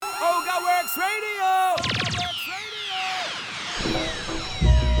OGAWORKS Radio!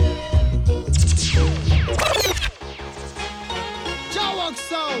 OGAWORKS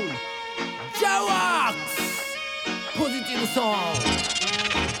sound! OGAWORKS! Positive sound!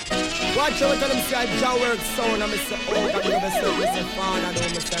 Watch out, tell them say OGAWORKS sound and Mr. Oga, you ever say Mr. Fawn and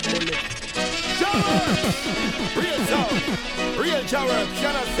Mr. Bullet. OGAWORKS! Real sound! Real OGAWORKS, you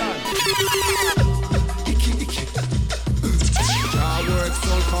understand? OGAWORKS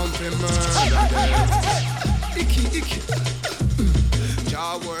sound come from murder.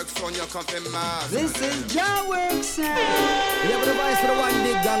 OGAWORKS on your come mass. This is OGAWORKS sound. You have the voice for the one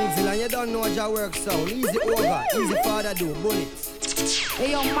big gangzilla and you don't know OGAWORKS sound. Easy over, easy father do, bullets.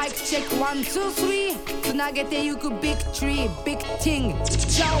 Hey yo, mic check 1, 2, 3. Tonight get there you could big tree, big thing.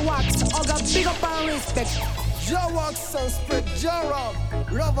 OGAWORKS, Oga big up and respect. OGAWORKS sound spread J-Rob,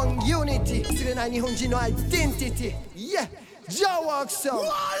 love and unity. See the Nihonjin identity. Yeah, OGAWORKS sound.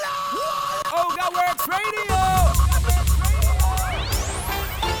 OGAWORKS Radio!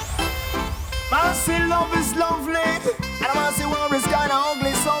 I say love is lovely, and I say war is kinda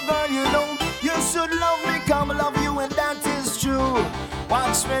ugly. So girl, you know you should love me, come love you, and that is true.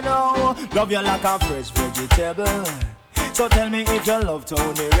 Watch me now, love you like a fresh vegetable. So tell me if you love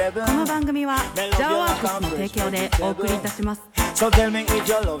Tony Rebel. この番組はOGAWORKSの提供でお送りいたします。 So tell me if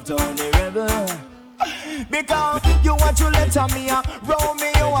you love Tony Rebel. Because you want to let me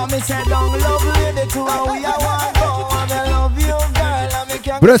Romeo and me say don't love lady to how we are want go. I love you girl.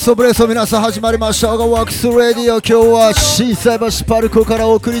 ブレストブレスト皆さん始まりました。OGAWORKS Radio、今日は心斎橋パルコから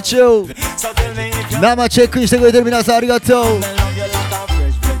お送り中。生チェックにしてくれてる皆さんありがとう。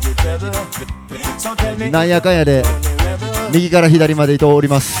なんやかんやで右から左まで通り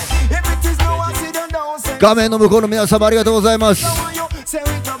ます。画面の向こうの皆様ありがとうございます。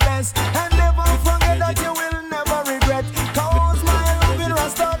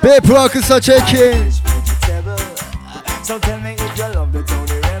ペープワークスターチェッキン。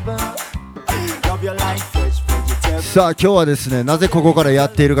さあ今日はですね、なぜここからや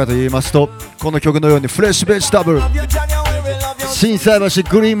っているかと言いますと、この曲のようにフレッシュベジタブル、心斎橋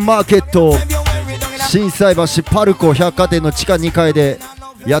グリーンマーケット、心斎橋パルコ百貨店の地下2階で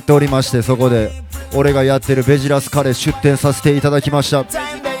やっておりまして、そこで俺がやってるベジラスカレー出店させていただきました。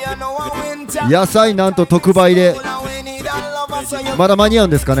野菜なんと特売で、まだ間に合うん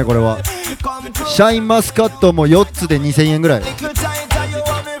ですかね。これはシャインマスカットも4つで2000円ぐらい、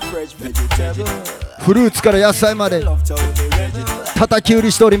フルーツから野菜まで叩き売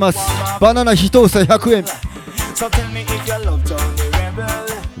りしております。バナナ1房100円。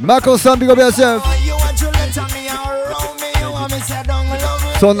マコさんビゴビアセフ。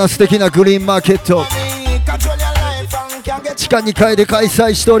そんな素敵なグリーンマーケット地下2階で開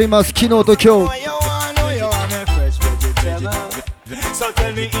催しております。昨日と今日。So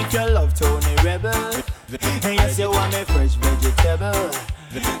tell me if you love Tony Rebel. And yes, you want me fresh vegetable.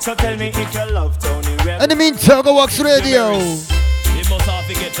 So tell me if you love Tony Rebel. And the meantime, OGAWORKS Radio. You must have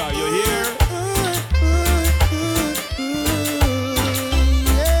to get out, you hear?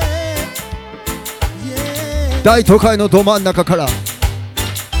 Yeah. 大都会のど真ん中から。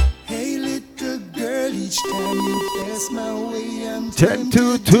Hey little girl, each time you pass my way, I'm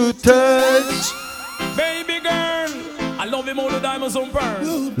tempted to touch. Baby girl, I love him all the diamonds on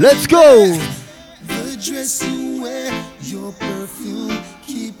pearl. Let's go. The dress you wear, your perfume,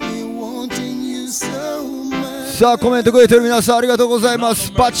 keep me wanting you so much. さあコメントくれてる皆さんありがとうございま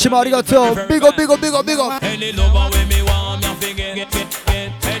す。バッチもありがとう。ビゴビゴビゴビゴ。Any lover when me want me forget.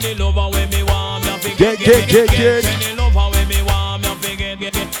 Any lover when me want me forget. Any lover when me want me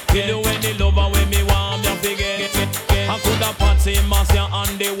forget. Any lover when me want me forget. I could have Patsy Marcia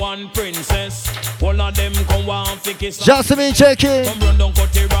and the one princess. All of them come one fix. ジャスミンチェッキン。映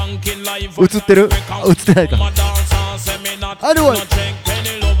ってる？映ってないか。あるわ。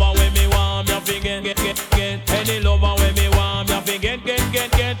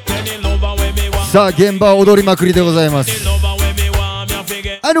さあ現場は踊りまくりでございます。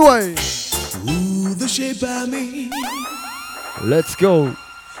Anyway, let's go.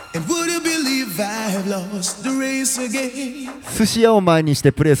寿司屋を前にし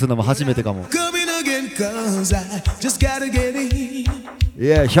てプレイするのも初めてかも。い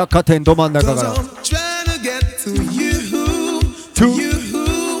や、百貨店ど真ん中から。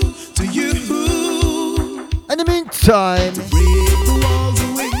In the meantime,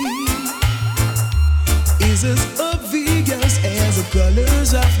 is as obvious as the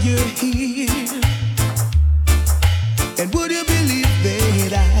colors of your hair. And would you believe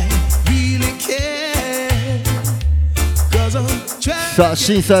that I really care? 'Cause I'm trying. さあ、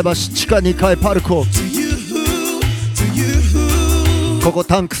心斎橋地下2階パルコ。ここ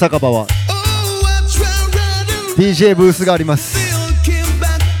タンク酒場は。DJ ブースがあります。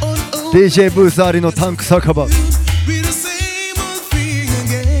 DJ ブースありのタンク酒場、地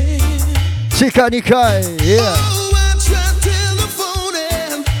下2階、yeah.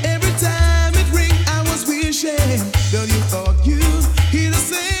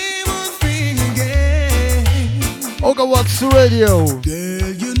 OGAWORKS Radio.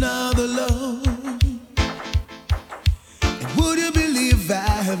 Girl, you know the love. And would you believe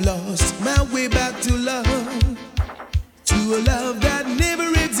I have lost my way back to love? To a love that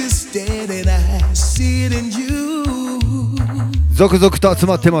never existed, and I see it in you. 続々と集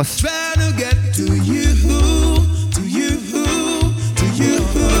まってます。 Trying to get to you, to you, to you.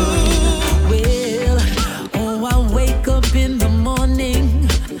 Well, oh, I wake up in the morning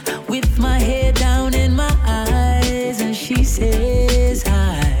with my head down in my eyes, and she says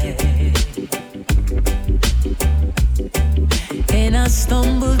hi. And I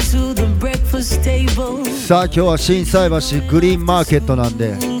stumble to the breakfast table. さあ今日は心斎橋グリーンマーケットなん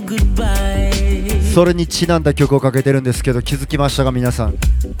で、 それにちなんだ曲をかけてるんですけど、気づきましたか皆さん。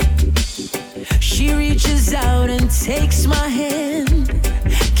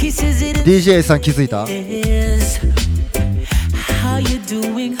 DJ さん気づいた？フ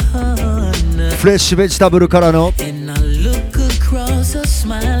レッシュベジタブルからの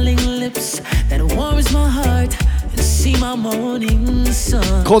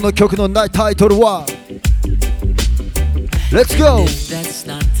この曲のタイトルは Let's go!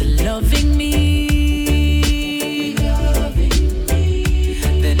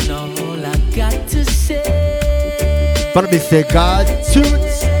 But we say God to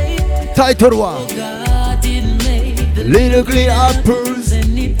タイトルは Little Green Apples.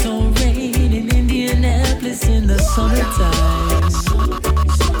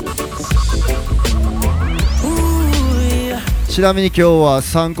 ちなみに今日は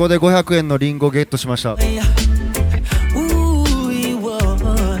3個で500円のリンゴゲットしました。3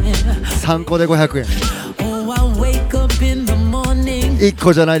個で500円。1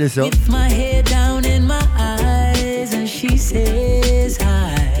個じゃないですよ。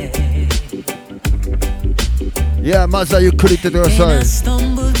いや、まずはゆっくり言ってください。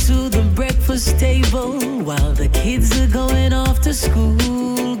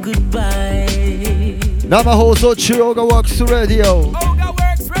生放送中 OGAWORKS Radio.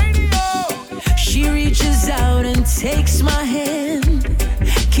 She reaches out and takes my hand,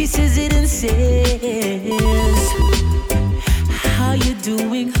 kisses it and says, How you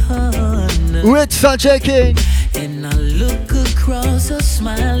doing, hon? With sun checking. And I look across her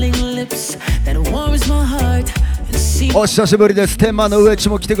smiling lips that warms my heart. お久しぶりです。天満の上地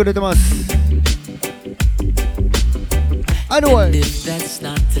も来てくれてます。Anyway. If that's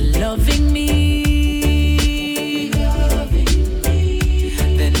not loving me,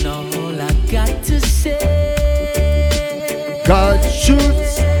 then all I got to say, God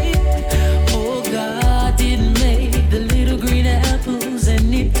shoots. Oh, God didn't make the little green apples,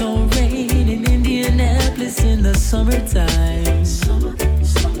 and it don't rain in Indianapolis in the summertime.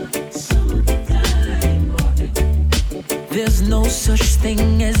 There's no such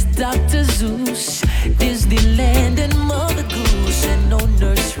thing as Dr. Zeus, Disneyland and Mother Goose, and no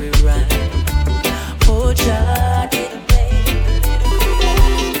nursery rhyme. Oh, God didn't make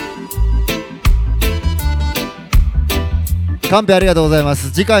the カンペありがとうございま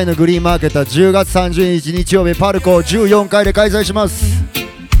す。次回のグリーンマーケットは10月30日日曜日パルコ14階で開催します。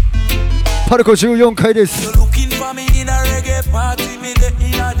パルコ14階です。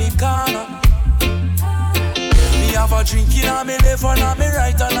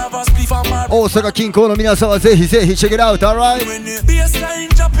大阪近郊の皆さんはぜひぜひチェックアウト、alright?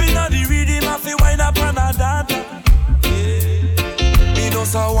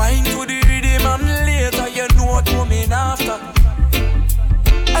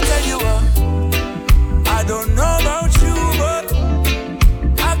 I tell you what, I don't know about you, but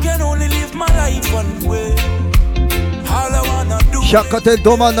I can only live my life one way. All I wanna do 百貨店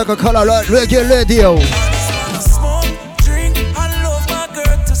ど真ん中からレゲエレディオ。 smoke, drink, and love my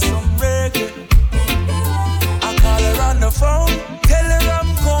girl to some reggae. I call her on the phone, tell her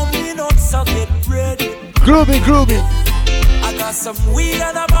I'm coming up, so get ready. Groovy, groovy. I got some weed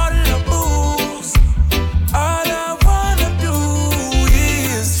and a bottle of booze. All I wanna do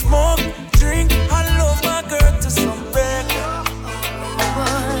is smoke, drink, and love my girl to some reggae.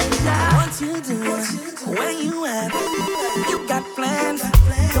 What you doing? Where you at? You got plans?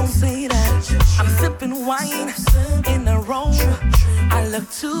 Don't say that. I'm sipping wine in a room. I look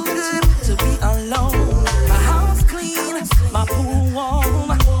too good to be alone. My house clean, my pool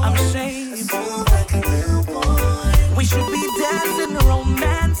warm. I'm shaved. We should be dancing,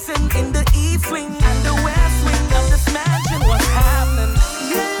 romancing in the east wing and the west wing.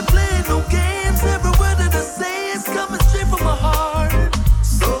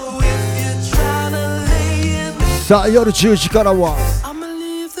 さあ夜10時からは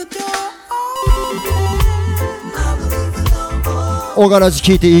オガラジ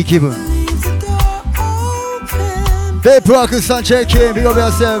聞いていい気分。ベイプワークさんチェッキン、ビゴビ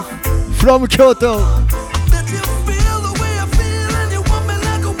アセルフ from 京都。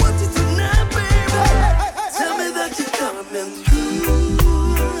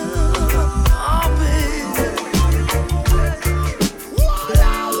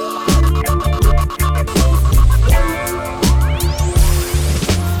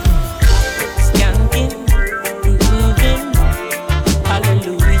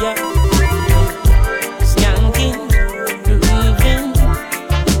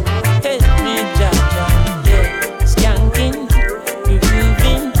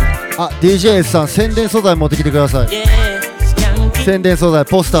あ、DJS さん宣伝素材持ってきてください。宣伝素材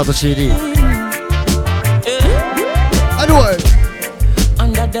ポスターと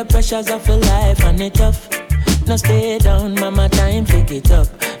CD。Under the pressures of a life and it tough. No stay down, mama time pick it up.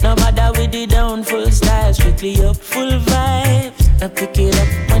 No bother with the down, full style, strictly up, full vibes. Now pick it up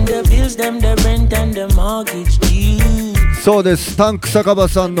when the bills, them the rent and the mortgage due. そうです、タンク酒場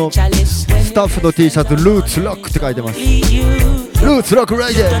さんのスタッフの T シャツルーツロックって書いてます。ルーツロック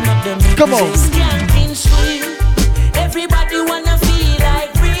ライデー Come on。 Everybody wanna feel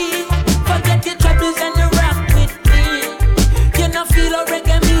like free. Forget your troubles and the rock with me. You know feel a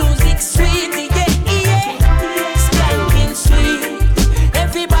reggae music sweet. Yeah, yeah. Skanking sweet.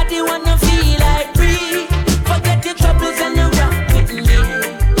 Everybody wanna feel like free. Forget your troubles and the rock with me.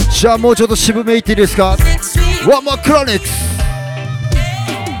 じゃあもうちょっと渋めいっていいですか。One more chronics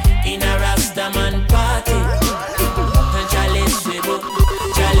in a Rastaman party. Chalice we book,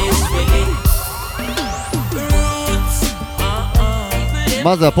 chalice we lick. Roots.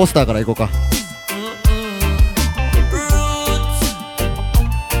 まずはポスターからいこうか。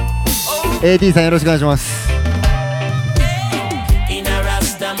AD さんよろしくお願いします。In a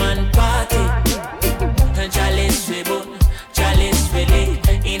Rastaman party. Chalice we book, chalice we lick.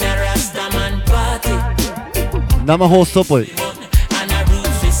 In a Rastaman party. 生放送っぽい。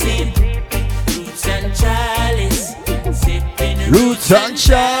Roots and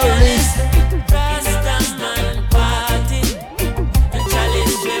Chalice。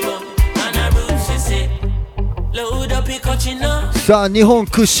さあ日本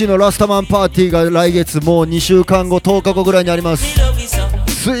屈指のラスタマンパーティーが来月もう2週間後10日後ぐらいにあります。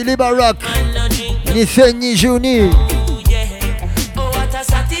スイリバーラック2022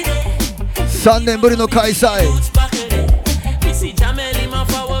 3年ぶりの開催。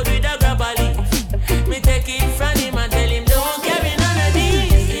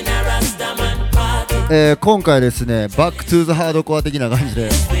今回ですね、バックトゥーザハードコア的な感じで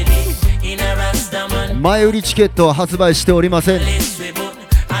前売りチケットは発売しておりません。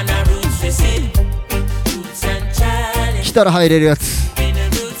来たら入れるやつ。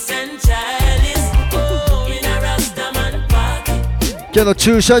けど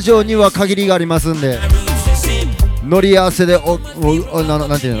駐車場には限りがありますんで、乗り合わせでなん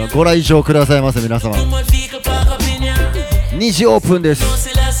ていうの、ご来場くださいませ皆様。2時オープンで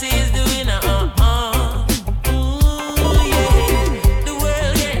す。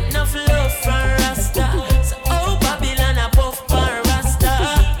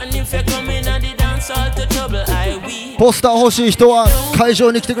ポスター欲しい人は会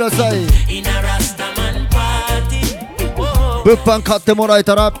場に来てください。物販買ってもらえ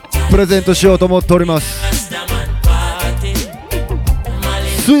たらプレゼントしようと思っております。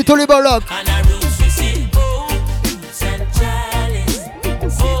スイートリバーラック。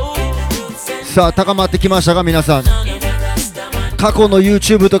さあ高まってきましたが皆さん、過去の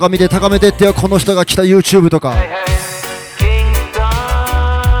YouTube とか見て高めてってよ。この人が来た YouTube とか。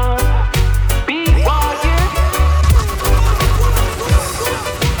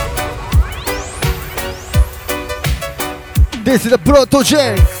This is the Proto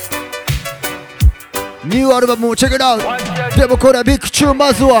J New albumを check it out。 でもこれはビッグチューン。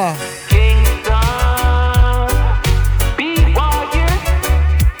まずは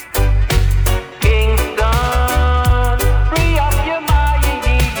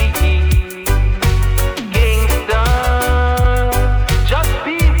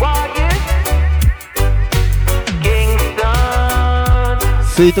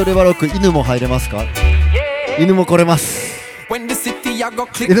スイートリバーロック。犬も入れますか。犬も来れます。犬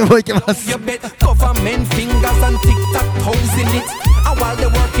もいけます。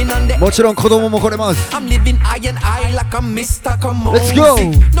もちろん子供も来れます。 Let's go。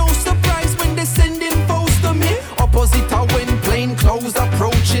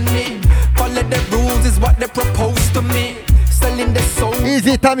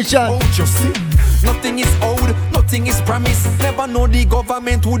 Easy タミちゃん。 Nothing is old, nothing everything is promised. Never know the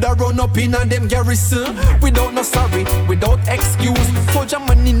government would have run up in a them garrison. Without no sorry, without excuse. Soldier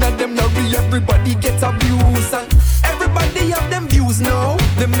man in a them lorry, everybody gets abused. And everybody have them views now.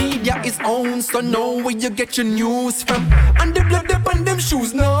 The media is owned, so know where you get your news from. And the blood up on them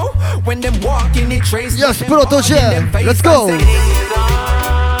shoes now. When them walk in the trace. Yes, Protege, let's go.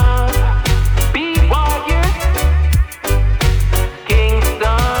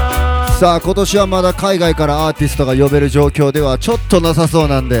さあ今年はまだ海外からアーティストが呼べる状況ではちょっとなさそう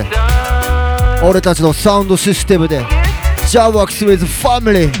なんで、俺たちのサウンドシステムで OGAWORKS with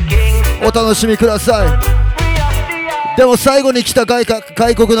Family お楽しみください。でも最後に来た外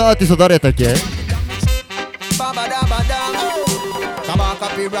国のアーティスト誰やったっけ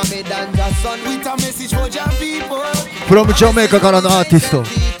？from Jamaica からのアーティスト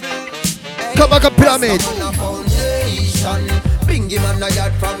カバカピラミッドBring him on a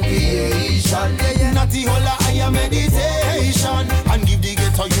yard from creation. Natty holla higher meditation and give the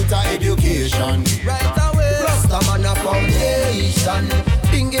ghetto youth a education. Right away, Rasta man a foundation.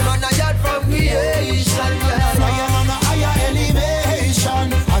 Bring him on a yard from creation. Flying on a higher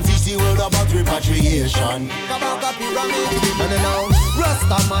elevation and teach the world about repatriation. Come on, pyramid. And now,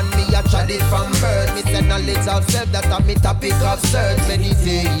 Rasta man me a challenge from birth. Me say knowledge of self that a me topic of search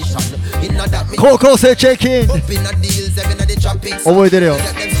meditation. Inna that me. 高校生チェックイン。覚えてるよ。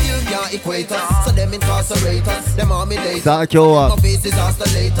さあ今日は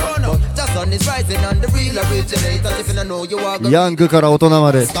ヤングから大人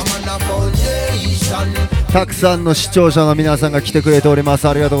までたくさんの視聴者の皆さんが来てくれております。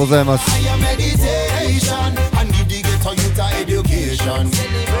ありがとうございます。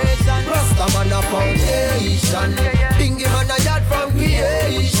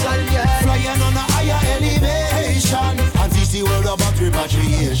The world about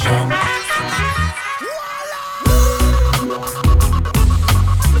repatriation.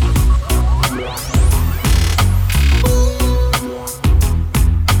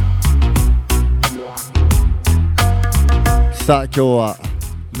 さあ今日は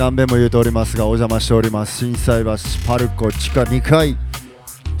何べんも言うておりますがお邪魔しております心斎橋パルコ地下2階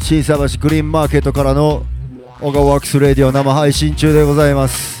心斎橋グリーンマーケットからのOGAWORKSレディオ生配信中でございま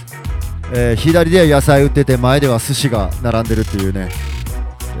す。左では野菜売ってて前では寿司が並んでるっていうね、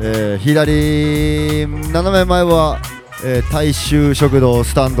左斜め前は、大衆食堂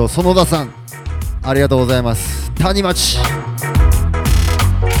スタンド園田さんありがとうございます。谷町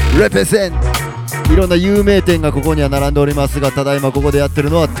レペゼンいろんな有名店がここには並んでおりますが、ただいまここでやってる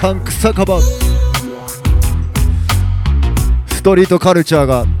のはタンク酒場。ストリートカルチャー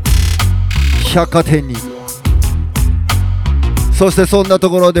が百貨店に。そしてそんな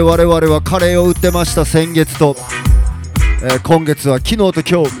ところで我々はカレーを売ってました。先月と、今月は昨日と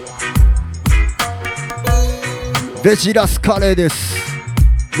今日ベジラスカレーです。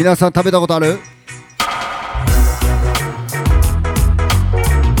皆さん食べたことある？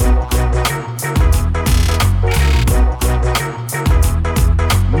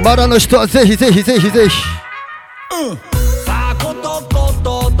まだの人はぜひぜひぜひぜひ、さあことこ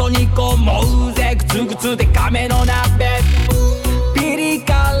とと煮込もうぜ。グツグツで亀の鍋ピリ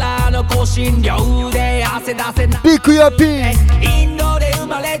辛の香辛料で汗出せなビッグヤピーインドで生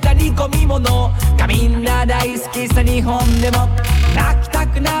まれた煮込み物がみんな大好きさ。日本でも泣きた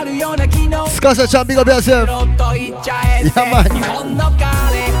くなるような機能スカシャチャンビガビアセフロッといっちゃえて日本の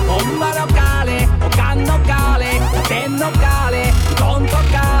カレー本場のカレーおかんのカレー天のカレーうどんと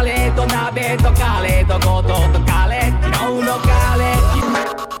カレーと鍋とカレーとごととカレー昨日のカレー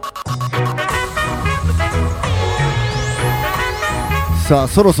さあ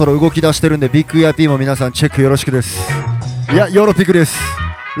そろそろ動き出してるんでビッグヤピーも皆さんチェックよろしくです。いやヨーロピックです。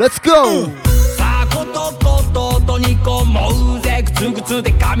レッツゴー。さあことことと煮込もうぜ。グツグツ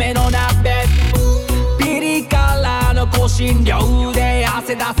で亀の鍋ピリ辛の香辛料で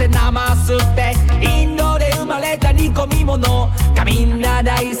汗出せなますってインドで生まれた煮込み物がみんな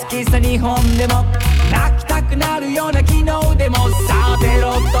大好きさ。日本でも泣きたくなるような機能でもさあペ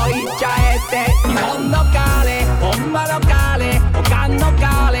ロッといっちゃえて日本のカレー本場のカレーおかんの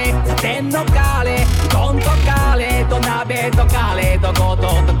カレー天のカレーうどんとカレーと鍋とカレーとごとと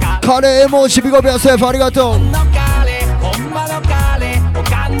カレーもしびごびやセーフありがとう。本場のカレーお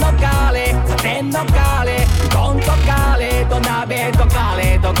かんのカレー天のカレーうどんとカレーと鍋とカ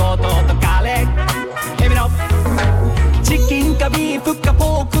レーとごととカレーエビのチキンかビーフか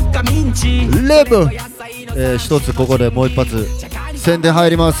ポークかミンチレブ、一つここでもう一発宣伝入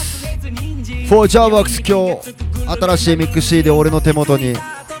ります。For OGAWORKS 今日新しいミックス CD 俺の手元に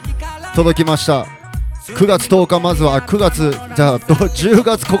届きました。9月10日まずは9月じゃあ10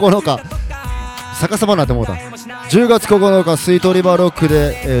月9日逆さまなって思うた10月9日スイートリバーロック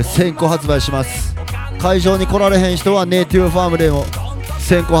で、先行発売します。会場に来られへん人はネイティブファームでも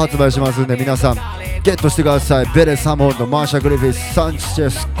先行発売しますんで、皆さんゲットしてください。ベレ・サモンド、マーシャ・グリフィス、サンチェ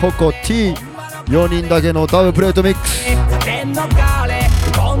ス、ココ、T、4人だけのダブルプレートミックス、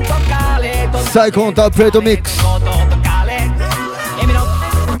最高のダブルプレートミックス。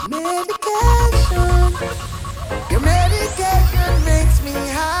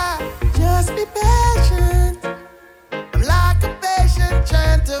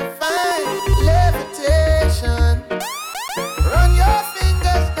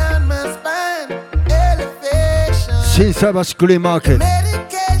心斎橋グリーンマーケット。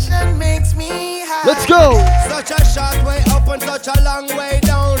 Let's go! Such a short way up and such a long way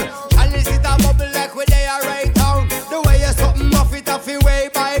down. And this is a bubble like we they are right down. The way you something off it off your way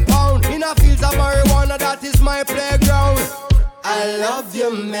by pound. In a fields of marijuana, that is my playground. I love you,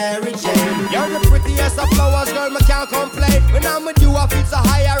 Mary Jane. You're the prettiest of flowers, girl, me can't complain. When I'm with you, I feel so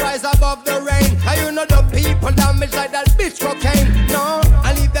high, I rise above the rain. And you know the people damage like that bitch cocaine. No,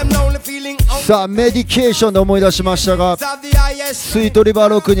 I leave them lonely feeling. さあメディケーションで思い出しましたが、スイートリバー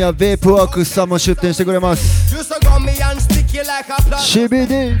ロックにはベープワークスさんも出店してくれます。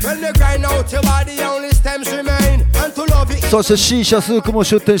 CBD、 そしてシーシャスークも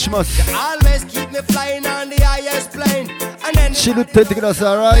出店します。知るってってくだ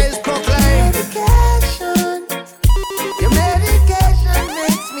さい。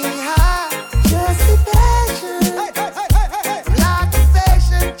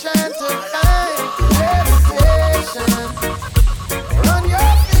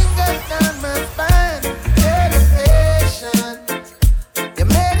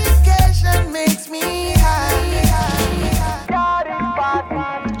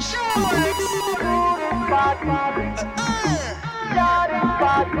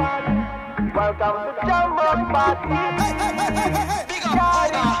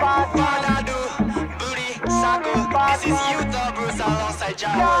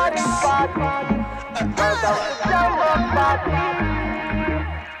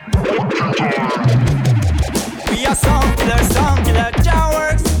We are song killer,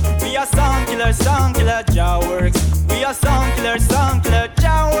 OGAWORKS. We are song killer, OGAWORKS. We are song killer,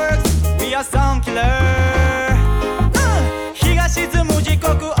 OGAWORKS. We are song killer. 日が沈む時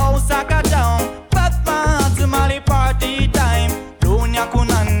刻大阪タウン。バッパン集まりパーティータイム。老若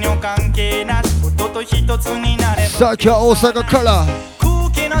男女関係なし、音と一つになれば。さあ今日は大阪から空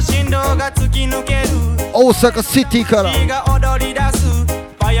気の振動が突き抜ける。大阪シティから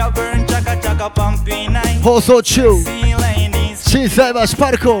放送中、心斎橋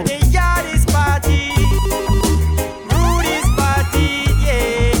パルコ。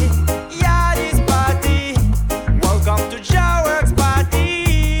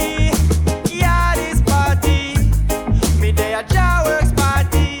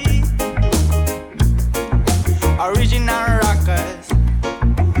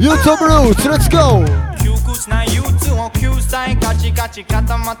ユートブルーツ、レッツゴー。窮屈な憂鬱を救済、カチカチ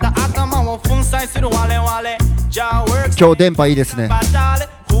固まった頭を粉砕する我々。今日電波いいですね。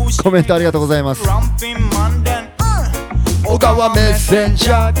コメントありがとうございます。小川メッセン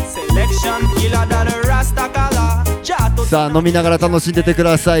ジャー。さあ飲みながら楽しんでてく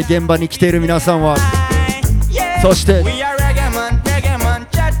ださい。現場に来ている皆さんは。そして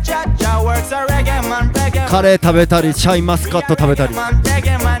カレー食べたりシャインマスカット食べたり、レ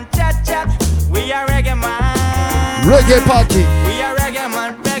ゲエパーティー。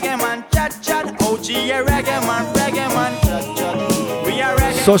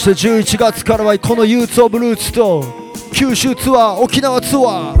そして11月からはこのユーツオブルーツと九州ツアー、沖縄ツ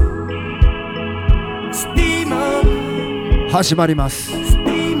アー始まります。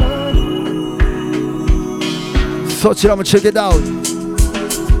そちらもチェックイットアウト。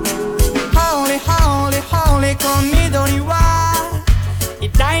この緑は偉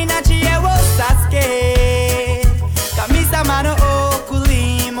大な知恵を授け、神様の贈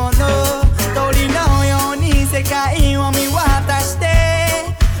り物、鳥のように世界を見渡して、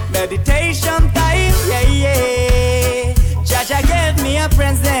メディテーションタイム、yeah, yeah. Jaja gave me a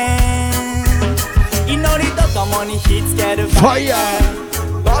present。 祈りとともに火つける Fire。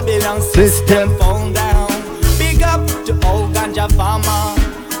 Babylon system fall down。 Big up to all ganja farmer。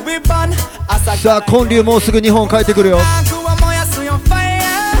 We burn。さあ建立もうすぐ日本帰ってくるよ。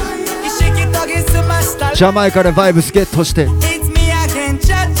ジャマイカでバイブスゲットして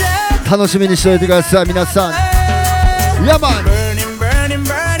楽しみにしておいてください皆さん。ヤマン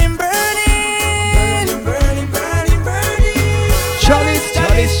チャリスチ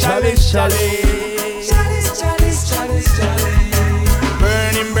ャリスチャリスチャリス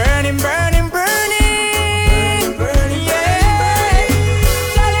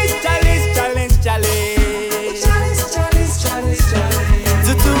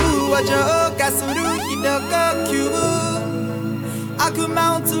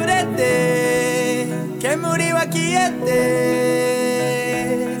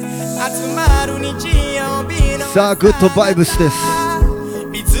集まる日曜日のさあグッドバイブスです。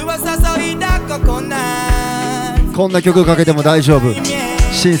水は注いだココナッツこんな曲かけても大丈夫。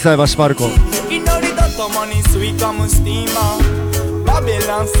心斎橋パルコ祈りとともに吸い込むスティーマーバビ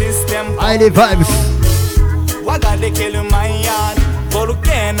ロンシステムアイリーバイブス輪ができるマイヤーボル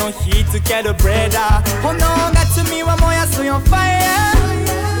ケーノ火つけるブレーダー炎が罪は燃やすよファイヤ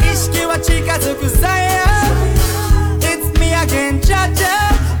ー意識は近づくザイヤー It's me again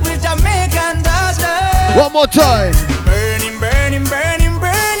Jaja with Jamaican daughter One more time Burning burning burning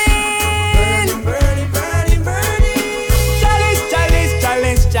burning Burning burning burning Chalice chalice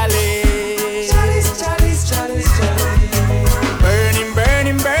chalice chalice Chalice chalice chalice chalice Burning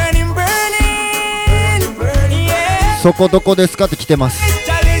burning burning burning Burning yeah そこどこですかって来てます。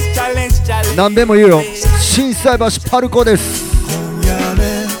何べも言うよ。心斎橋パルコです。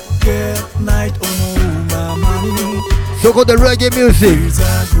そこでレゲエミュージッ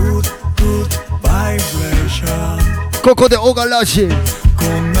ク、ここでオガラジこ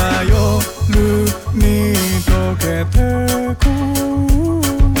んな夜に溶けてく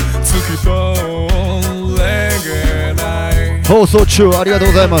月とレゲエナイ放送中ありがとう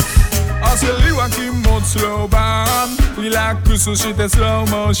ございます。焦りは気持ちローバンリラックスしてスロ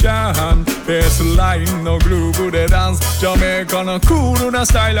ーモーションベースラインのグルーブでダンスジャメイカのクールな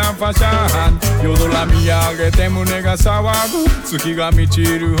スタイルファッション夜空見上げて胸が騒ぐ月が満ち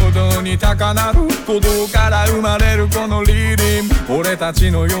るほどに高鳴る鼓動から生まれるこのリーディン俺たち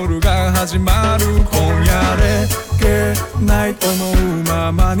の夜が始まる今夜レゲエナイト思う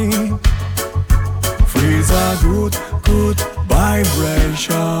ままに Freeze a good good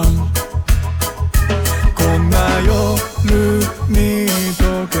vibrationこんな夜に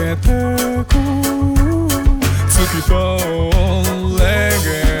溶けてく月とレゲ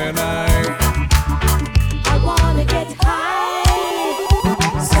エナイ I wanna get high,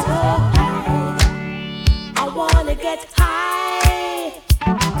 so high. I wanna get high,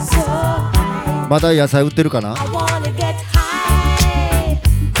 so high. まだ野菜売ってるかな。 I wanna get high,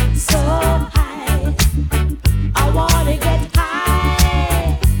 so high. I wanna get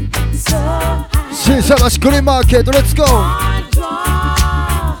high, so high. 心斎橋グリーンマーケットレッツゴー。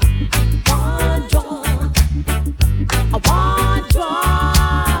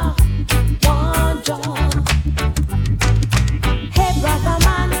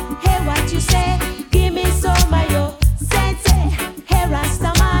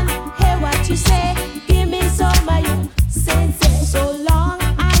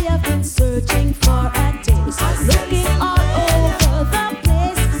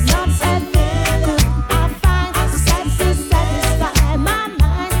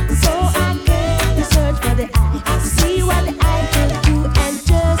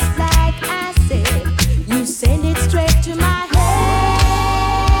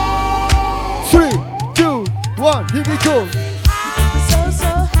Here we go.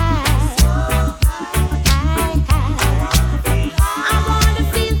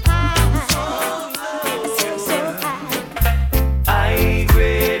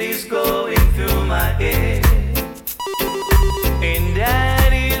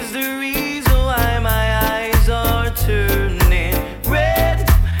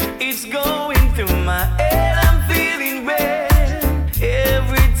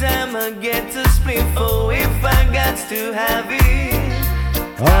 To have it,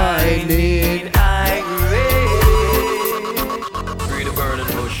 I need free to burn in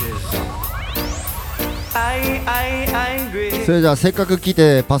bushes. I agree. それじゃあせっかく来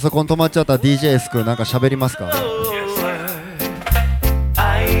てパソコン止まっちゃった DJS 君なんか喋りますか。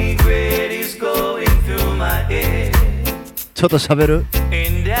I agree is going through my head. ちょっと喋る。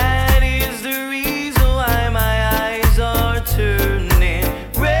And that is the reason why my eyes are turning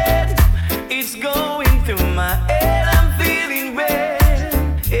red. It's going through my head.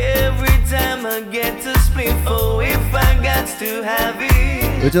 To have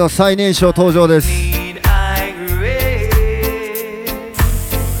it. うちの最年少登場です。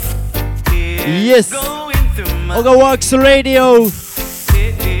Yes, OGAWORKS Radio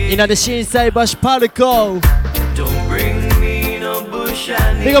稲で心斎橋パルコ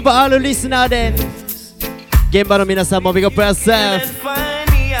Big up all the listener で現場の皆さんも Big up yourself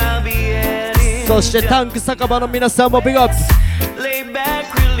そしてタンク酒場の皆さんも Big up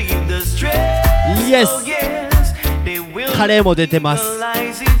Yesカレーも出てます。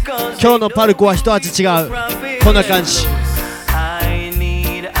今日のパルコは一味違う。こんな感じ。あ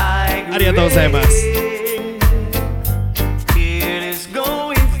りがとうございます。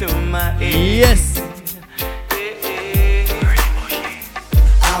Yes.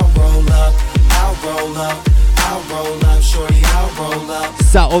 I'll roll up, shorty, I'll roll up.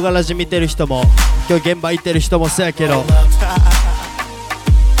 さあオガラジ見てる人も今日現場行ってる人もそうやけど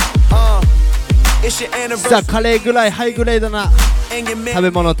さあカレーぐらいハイグレードな食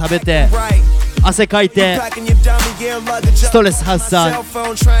べ物食べて汗かいてストレス発散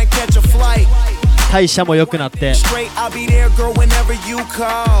代謝も良くなって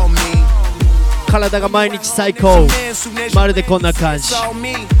体が毎日最高まるでこんな感じさ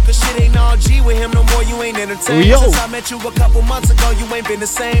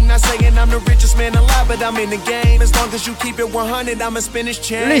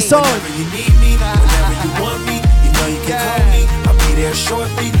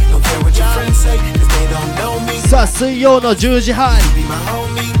あ水曜の10時半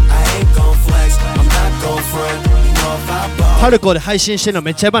パルコで配信してるの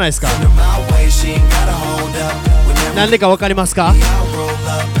めっちゃやばないですか？なんでかわかりますか？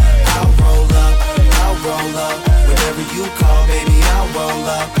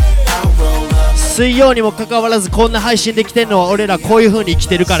水曜にもかかわらずこんな配信できてんのは俺らこういう風に生き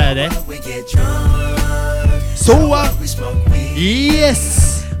てるからやで。そうはイエ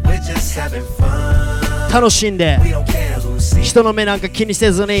ス楽しんで人の目なんか気に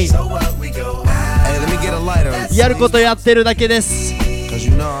せずにやることやってるだけです。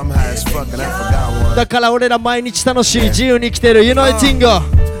だから俺ら毎日楽しい自由に生きてる You know it Tingo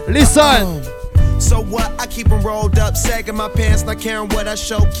Listen So what? I keep them rolled up, sagging my pants, not caring what I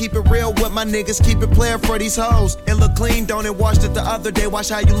show. Keep it real with my niggas, keep it playing for these hoes. It look clean, don't it? Washed it the other day, watch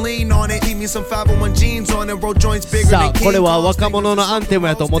how you lean on it. Keep me some 501 jeans on it, roll joints bigger than King Kong. さあこれは若者のアンテム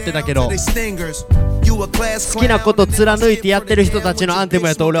やと思ってたけど好きなこと貫いてやってる人たちのアンテム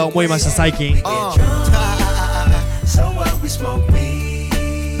やと俺は思いました最近。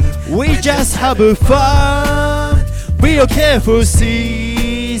We just have fun, we don't care for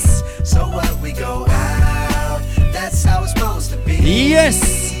cease. So what we go out, that's how it's supposed to be. Yes!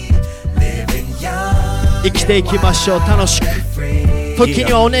 生きていきましょう楽しく。時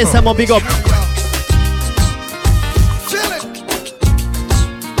にはお姉さんもビッグアップ。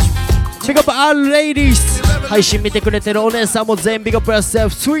ビッグアップ all ladies。配信見てくれてるお姉さんも全員ビッグアップ yourself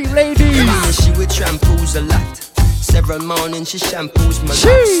sweet ladies。Several mornings she shampoos my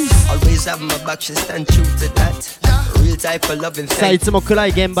locks. Always have my back, she stand true to that. Real type of loving thing. さあいつも暗い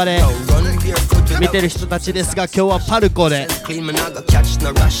現場で見てる人たちですが今日はパルコで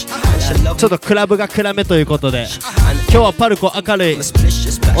ちょっとクラブが暗めということで今日はパルコ明るい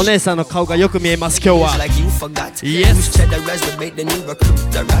お姉さんの顔がよく見えます今日は Yes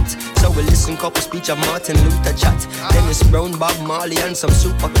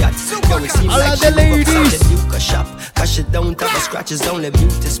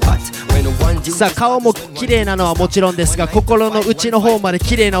さあ顔も綺麗なのはもちろんですが心の内の方まで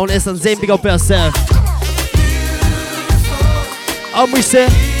綺麗なお姉さん全員ビッグアップやせあむいせ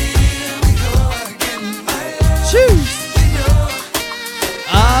チュー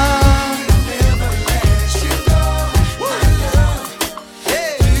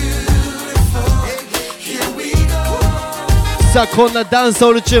さあこんなダンス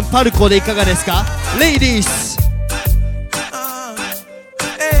オールチューンパルコでいかがですか Ladies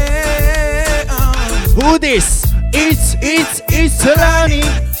Who this? It's Rani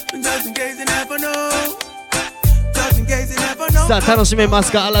さあ楽しめま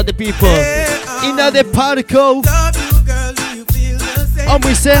すか All the people In the Parco お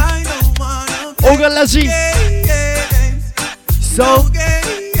店オガラジ So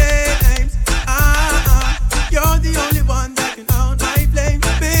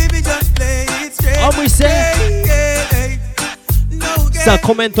お店さあ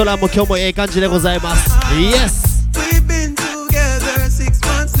コメント欄も今日もええ感じでございます Yes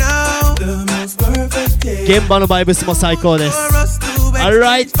現場のバイブスも最高です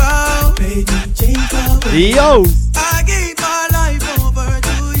Alright Yo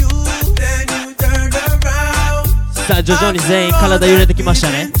さあ徐々に全員体揺れてきました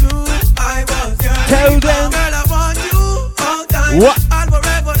ね Tell them What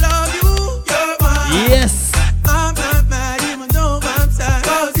Yes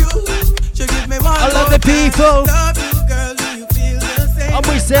I love the people あ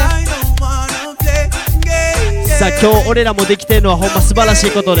もういっせさあ今日俺らもできてるのはほんま素晴らし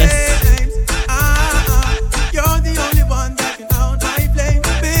いことです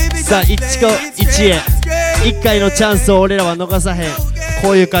さあ一期一会1回のチャンスを俺らは逃さへん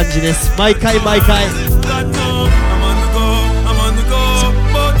こういう感じです毎回毎回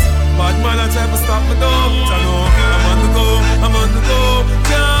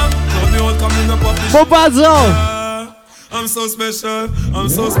モバーゾーン I'm so special, I'm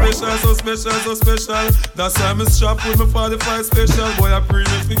so special, so special, so special. That's why I'm strapped with my 45 special. Boy, I pray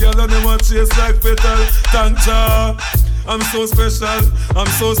if together they want chase like petal. Thank ya. I'm so special, I'm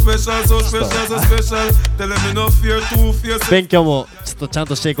so special, so special, so special. Tell them me no fear, too fierce. 勉強もちょっとちゃん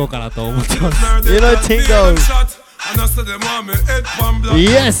としていこうかなと思ってます。You know, Tingo.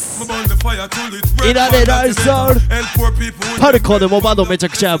 Yes! いられないぞ。パルコでもバドめちゃ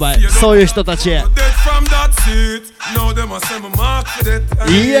くちゃやばい。そういう人たちへ。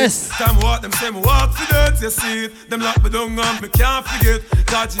Yes!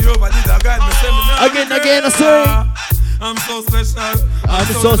 Again, again, sorry. I'm so special. I'm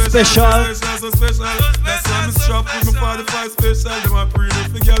so special. So special. That's why I'm strapped with my 45 special. Them a pretty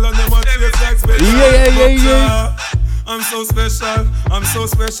for girl and them a taste like special. Yeah. I'm so special. I'm so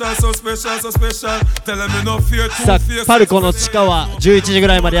special, so special, so special. Tell them me no fear, too さあ fierce. パルコの地下は11時ぐ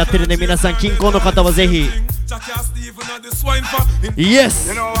らいまでやってるんで皆さん近郊の方はぜひ Yes!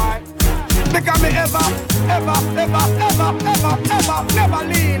 You know why? Because me ever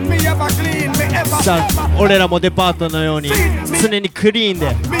lean, me ever clean, me ever さあ俺らもデパートのように常にクリーン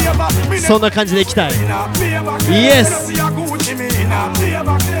でそんな感じでいきたい Yes!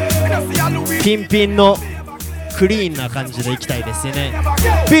 ピンピンのクリーンな感じでいきたいですよね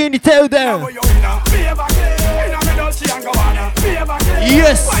Be in the tail there!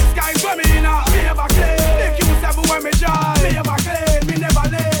 Yes!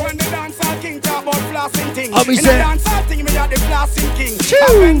 I'm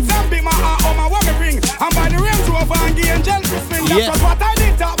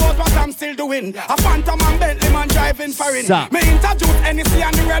さあ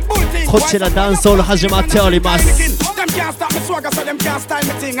こちらダンスホール始まっております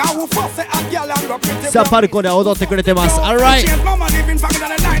さあパルコで踊ってくれてます Alright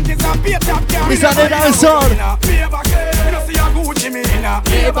ミサネダンスホール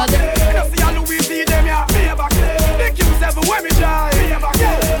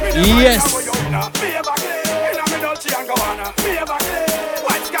Yes!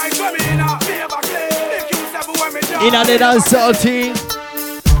 In a dancehall team,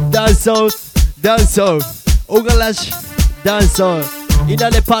 dancehall, Ogalash, dancehall, in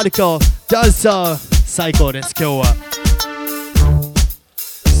a parko, dancehall, 最高です今日は。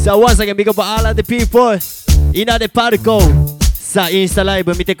さあ once again big up all of the people in a parko。さあインスタライ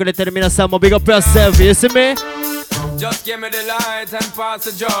ブ見てくれてる皆さんも big up yourself, you see me? Just give me the light and pass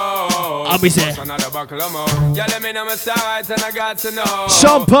the joe. I'll be there. Another buckle of more. Yeah, let me know my sides and I got to know.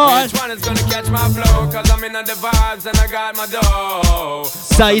 Champagne. Which one is gonna catch my flow? Cause I'm in the vibes and I got my dough.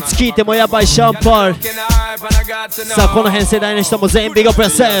 さあいつ聞いてもやばいシャンパンさあこの辺世代の人も全員ビッグアップ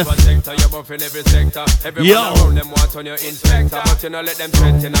yourself Yo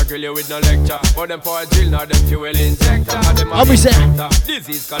I'll be there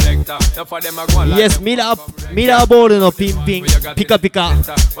Yes ミラーボールのピンピンピカピカ間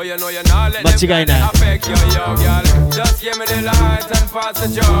違いない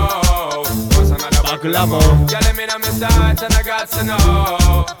バクラボさ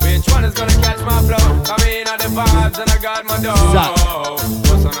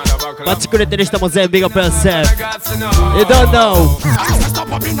あ待ちくれてる人も全部ビッグアップyourself You don't know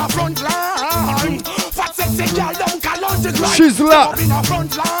She's loud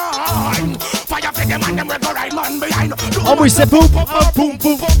And we say boom boom boom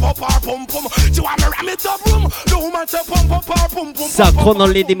boom さあこ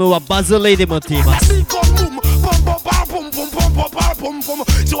のリディムはバズリディムと言います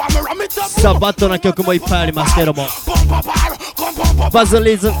さあバッドな曲もいっぱいありますけどもバズ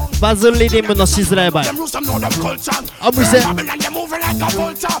リディムのしづらい場合あぶせ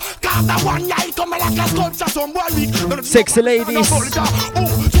セクシーレイディー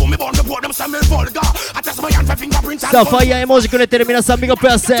さあファイヤー絵文字くれてる皆さんビッグアップ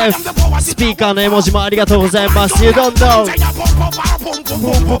やセーフスピーカーの絵文字もありがとうございます You don't know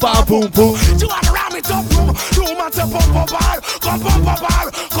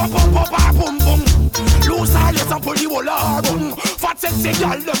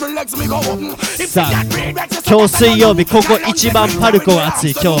さあ今日水曜日ここ一番パルコが熱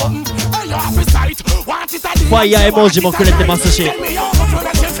い今日ファイヤー絵文字もくれてますし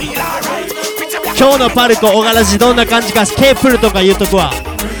今日のパルコ小柄寺どんな感じかケープルとか言うとこは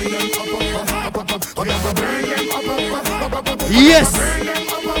イエス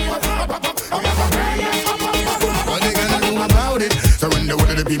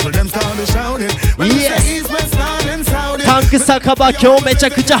イエスタンク酒場今日めち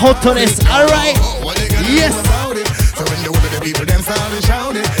ゃくちゃホットです Alright イエス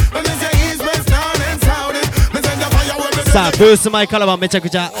さあブース前からはめちゃく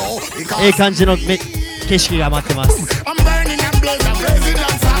ちゃええ感じの景色が待ってます。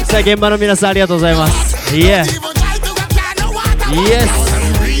さあ現場の皆さんありがとうございます。イエス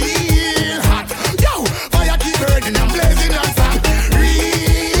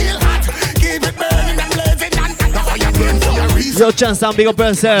よっちゃんさんビッグアップヨ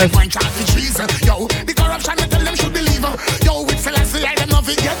ーセルフ。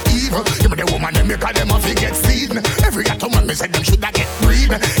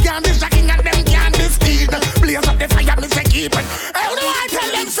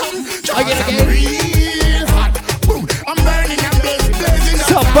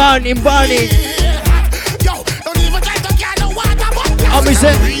Burning, burning. I'm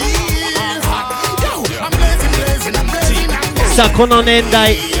missing. さあこの年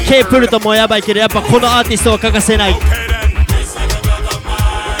代 K プルトもやばいけどやっぱこのアーティストは欠かせない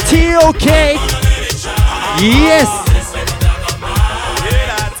TOK Yes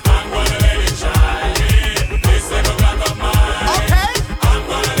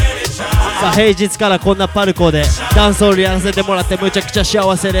さあ平日からこんなパルコでダンスホールやらせてもらってむちゃくちゃ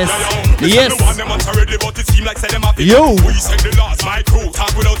幸せです Yes Yo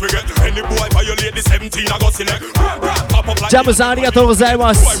ジャムさんありがとうござい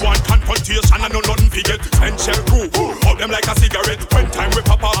ます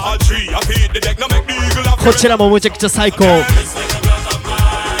こちらもむちゃくちゃ最高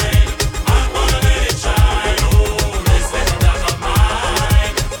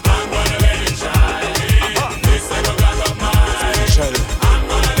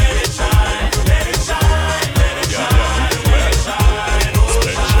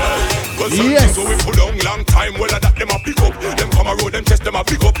Yes. So we pull down long time. Well, that them a pick up. Them come a road, them test them a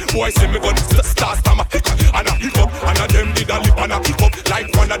pick up. Boy, see me gun start a pick up and a pick up. And a them did a lip and a pick up. Like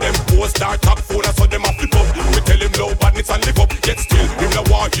one of them post start top phone, so them a flip up. We tell him low badness and live up. Get still, him the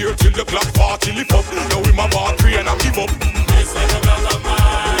war here till the clock 40 lift up. Now him a bar 3 and a give up.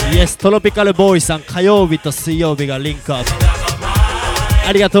 Yes, トロピカルボーイさん火曜日と水曜日がリンクアップ。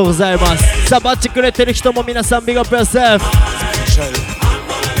ありがとうございます。さあバッチくれてる人も皆さんビッグアップヨーセルフ。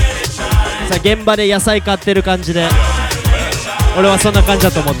さあ現場で野菜買ってる感じで俺はそんな感じ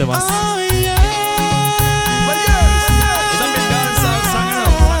だと思ってます。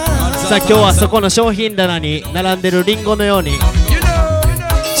さあ今日はそこの商品棚に並んでるリンゴのように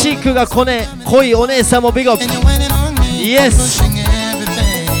チークが濃いお姉さんもビッグアップ。イエス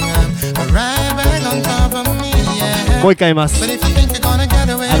もう一回言います。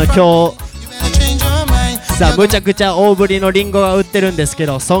今日さあむちゃくちゃ大ぶりのリンゴが売ってるんですけ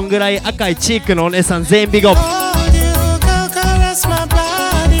どそんぐらい赤いチークのお姉さん全員ビッグアップ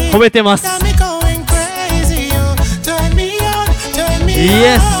褒めてます。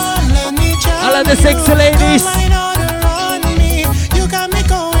Yes I love the sexy ladies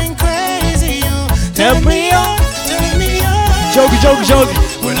Tell me on Joke joke joke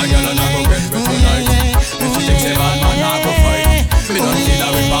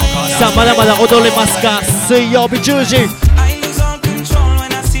さあまだまだ踊れますか水曜日10時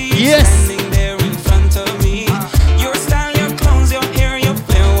Yes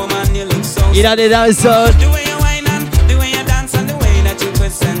イラでダンスさ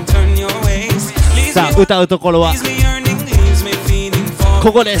あ歌うところは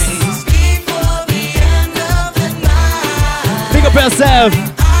ここです Big up yourself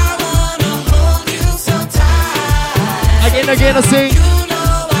Again again sing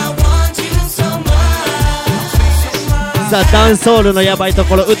さあダンスホールのやばいと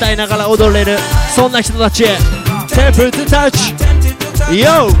ころ歌いながら踊れるそんな人たちへ Temple to touch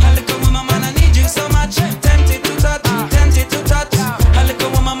Yo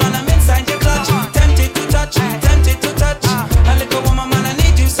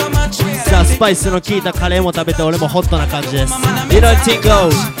さあスパイスの効いたカレーも食べて俺もホットな感じです You know what it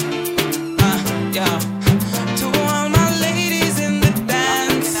goes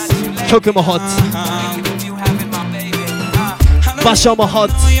曲もホット場所もホッ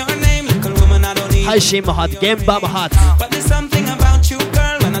ト配信もホット現場もホット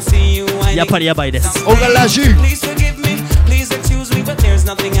やっぱりやばいですオガラジュ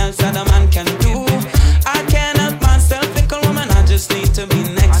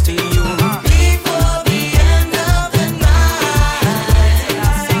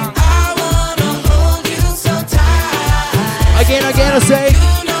Again, say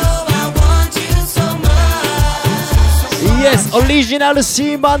Yes, original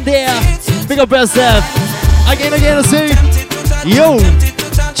C-man there. Big up yourself. Again, say Yo,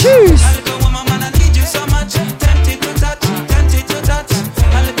 cheers.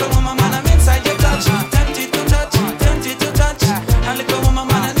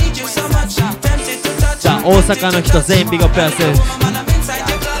 大阪の人全員ビッグアップやす。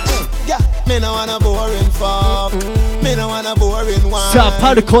さあ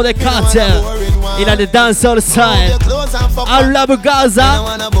パルコでカーテルいらでダンスオールサイド I love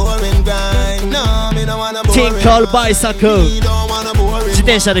Gaza ティンカールバイサク自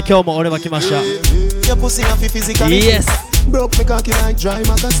転車で今日も俺は来ました。イエスBroke me cocky like dry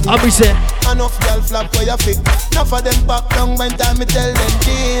magazine. Enough girl flap where you fit. Enough of them pop down when time me tell them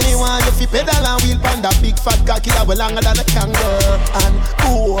Genie want you fi pedal and wheel pan that big fat cocky that way longer than a kangaroo. And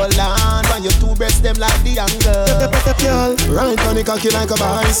hold on when your two breasts them like the angle. Girl, ride on the cocky like a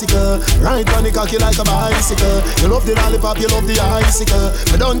bicycle. Ride on the cocky like a bicycle. You love the lollipop, you love the icicle.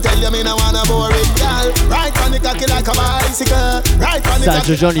 But don't tell you me no wanna bore it, girl. Ride on the cocky like a bicycle. Ride on the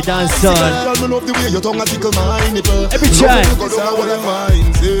cocky like a bicycle. Girl, me love the way your tongue a tickle my nipple. Every time. Cheers!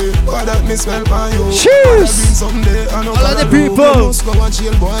 All of the people!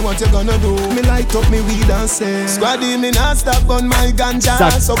 さ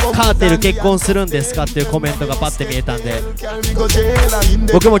あ、カーテル結婚するんですかっていうコメントがパッて見えたんで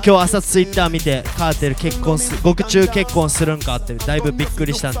僕も今日朝ツイッター見てカーテル獄中結婚するんかってだいぶびっく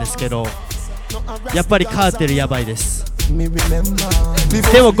りしたんですけどやっぱりカーテルやばいです。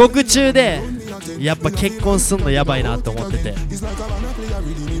でも獄中でやっぱ結婚すんのやばいなと思ってて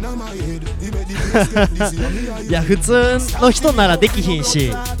いや普通の人ならできひんし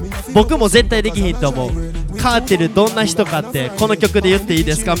僕も絶対できひんと思う。カーテルどんな人かってこの曲で言っていい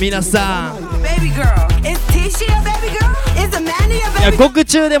ですか皆さん。いや獄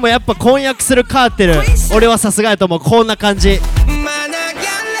中でもやっぱ婚約するカーテル俺はさすがやと思う。こんな感じ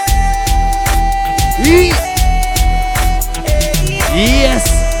イエ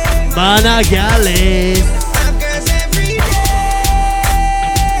スマナギャレー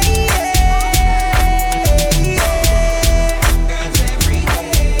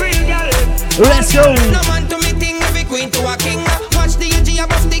Let's go! No man to me thing, every queen to a king. Watch the UG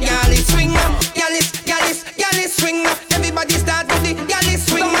above the galley swing. Galley swing. Everybody start with the galley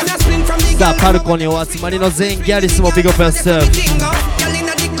swing. Man a swing from the さあパルコにお集まりの全ギャリスもビッグアップです。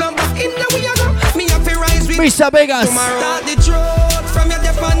ミスターベガス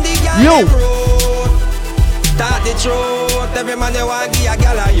Yo! Start the truth, every man you want give a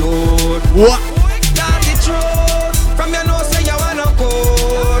gal a youth. What? Start the truth, from your nose say you wanna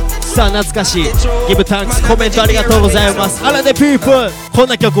quote. さあ懐かしい Give thanks コメントありがとうございます。あらで people こん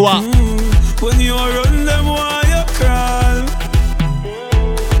な曲は When you run them while you crawl.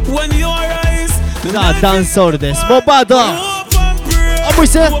 When you rise さあダンスソウルです。モバードあもう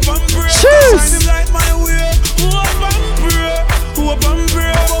一度シュースHope and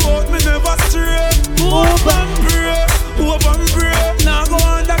pray about me never stray. Hope and pray, now go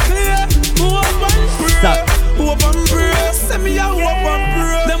on the clear. Hope and pray, send me a hope and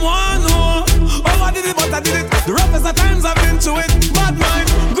pray. Them want know how I did it, but I did it. The roughest of times I've been to it. Bad mind,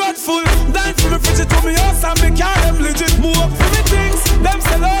 grateful, dying for me fridge to me house and me car them legit. Move up for me things, them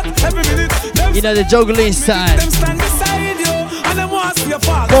sell out every minute. You know the juggling side. Them stand beside you and them want to see your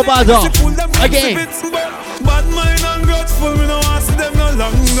fall. Go bad up again. Bad mind and grateful, me no want see them no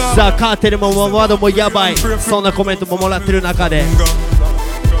longer. さあカーテルもモバードもやばい。そんなコメントももらってる中で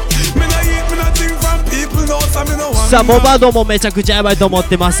さあモバードもめちゃくちゃやばいと思っ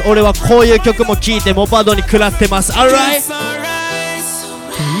てます。俺はこういう曲も聴いてモバードに食らってます。 Alright?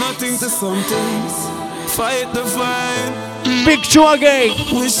 Picture again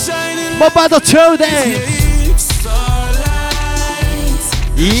モバード today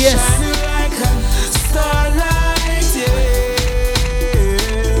Yes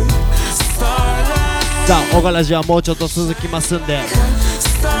さあオガラジはもうちょっと続きますんで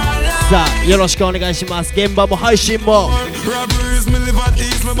さあよろしくお願いします。現場も配信もお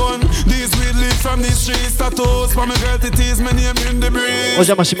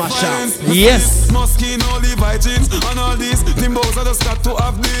邪魔しました。 Yes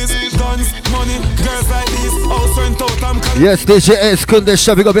Yes DJ S 君でし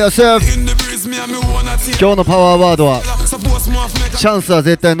た。ビッグアップヨーセルフ。今日のパワーワードはチャンスは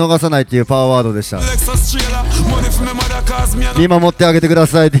絶対逃さないっていうパワーワードでした。見守ってあげてくだ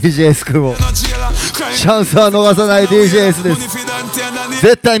さい DJS 君を。チャンスは逃さない DJS です。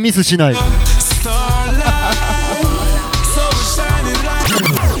絶対ミスしない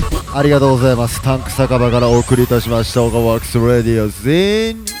ありがとうございます。タンク酒場からお送りいたしましたOGAWORKS Radio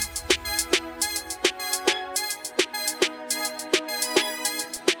ZIN。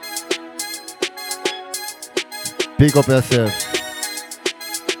ピーコプヤス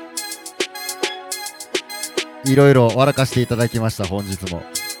いろいろ笑かしていただきました。本日も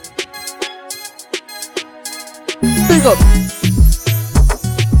ピーコ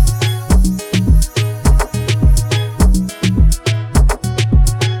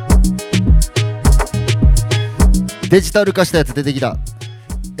デジタル化したやつ出てきた。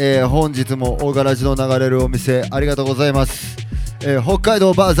本日もオガラジの流れるお店ありがとうございます。北海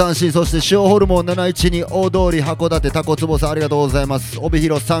道バー斬新、そして塩ホルモン712大通り函館タコツボさんありがとうございます。帯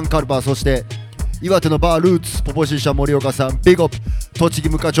広サンカルパ、そして岩手のバールーツポポシーシャ森岡さんビッグアップ。栃木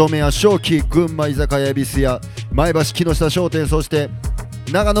無課町麺屋正気、群馬居酒屋恵比寿屋、前橋木下商店、そして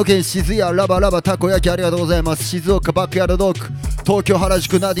長野県静谷ラバラバたこ焼きありがとうございます。静岡バックヤードドッグ、東京原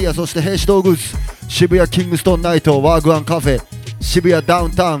宿ナディア、そして兵士道具渋谷キングストンナイトワーグワンカフェ、渋谷ダウ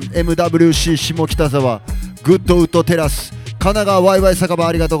ンタウン MWC 下北沢グッドウッドテラス、神奈川ワイワイ酒場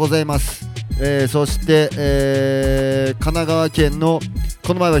ありがとうございます。そして、神奈川県の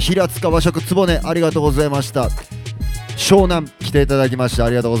この前は平塚和食つぼねありがとうございました。湘南来ていただきましてあ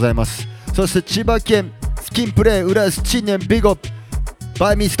りがとうございます。そして千葉県スキンプレイ浦安新年ビッグアップ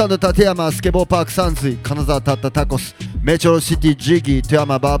バイミースタンド立山スケボーパーク山水金沢たったタコスメチョロシティジギー富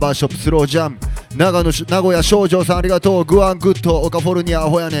山バーバーショップスロージャム名古屋少女さんありがとう。グアングッドオカフォルニアア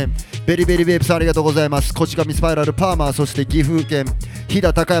ホやねんベリベリベープさんありがとうございます。こちがみスパイラルパーマー、そして岐阜県飛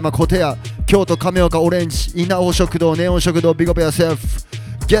騨高山小手屋、京都亀岡オレンジ稲尾食堂ネオン食堂ビゴペアセルフ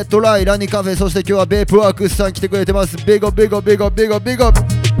ゲットライラニカフェ、そして今日はベープワークスさん来てくれてます。ビゴビゴビゴビゴビゴ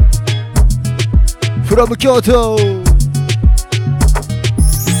フロム京都。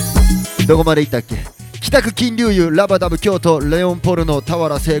どこまで行ったっけ。北区金龍湯ラバダブ京都レオンポルノ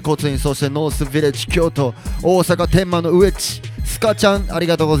俵整骨院、そしてノースヴィレッジ京都大阪天満のウエッジスカちゃんあり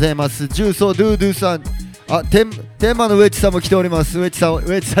がとうございます。重曹ドゥドゥさん、天満のウエッジさんも来ております。ウエッジ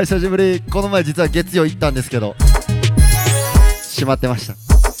さん久しぶり。この前実は月曜行ったんですけど閉まってました。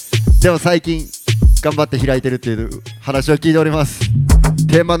でも最近頑張って開いてるっていう話を聞いております。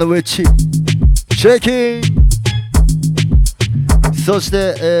天満のウエッジシェイキン。そし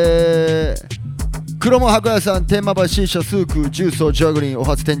て黒門白屋さん、天満橋 C 社スーク、重曹ジャグリン、お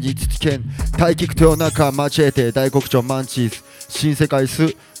初展示五木県、大菊豊中、マチエテ、大黒町マンチーズ、新世界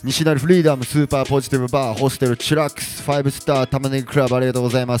ス、西成フリーダム、スーパーポジティブバー、ホステル、チュラックス、5スター、玉ねぎクラブありがとうご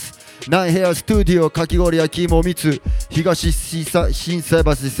ざいます。ナインヘアスタジオ、かき氷焼き芋蜜、東心斎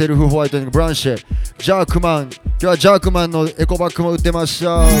橋セルフホワイトニングブランシェ、ジャークマン、今日はジャークマンのエコバッグも売ってまし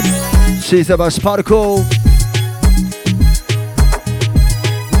た。心斎橋パルコ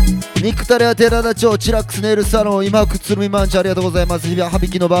ニクタレア寺田町チラックスネイルサロン今福鶴見マンチありがとうございます。日比羽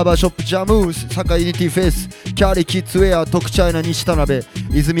引きのバーバーショップジャムース坂ユニティフェイスキャリーキッズウェア特チャイナ西田辺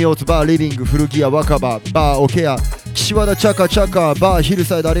泉大津バーリビング古着屋若葉バーオケア岸和田チャカチャカバーヒル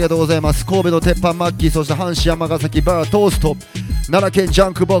サイドありがとうございます。神戸の鉄板マッキー、そして阪神山崎バートースト奈良県ジャ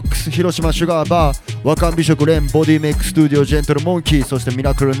ンクボックス広島シュガーバー和漢美食レンボディメイクスタジオジェントルモンキー、そしてミ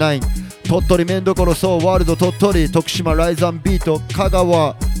ラクル9鳥取麺どころそうワールド鳥取徳島ライザンビート香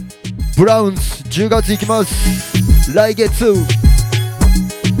川ブラウンズ10月行きます。来月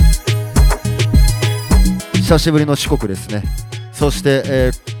久しぶりの四国ですね。そし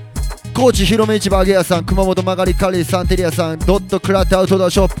て、高知広め市場揚げ屋さん、熊本曲がりカリーサンテリアさん、ドットクラットアウトドア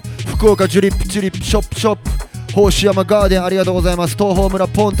ショップ、福岡ジュリップショップ宝珠山ガーデンありがとうございます。東峰村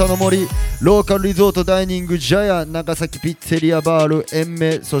ポンタの森ローカルリゾートダイニングジャヤ長崎ピッツェリアバール延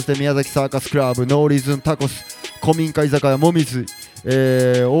命、そして宮崎サーカスクラブノーリズンタコス古民家居酒屋もみず、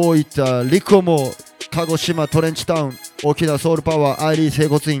大分リコモ鹿児島トレンチタウン沖縄ソウルパワーアイリー整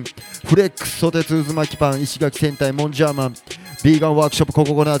骨院フレックスソテツ渦巻きパン石垣戦隊モンジャーマンビーガンワークショップコ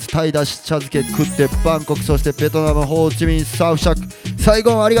ココナッツタイだし茶漬け食ってバンコク、そしてベトナムホーチミンサウシャクサイ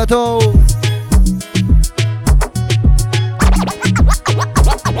ゴンありがとう。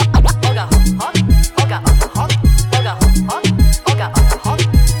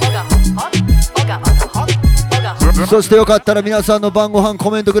そしてよかったら皆さんの晩ご飯コ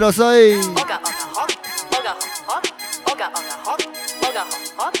メントください。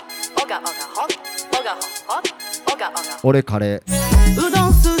俺カレーうど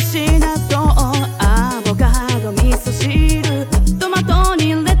ん寿司納豆アボカド味噌汁トマト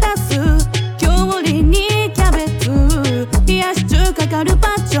にレタスきゅうりにキャベツ冷やし中華カルパ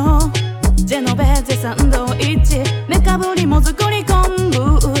ッチョジェノベーゼサンドイッチメカブリもずくり昆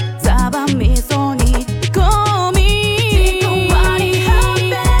布サバ味噌煮込みちくわにはん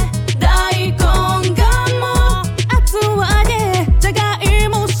ぺ大根がも厚揚げじゃがい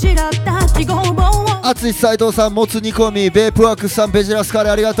も白滝ごぼう淳斉藤さんもつ煮込みベープワークスさんベジラスカレ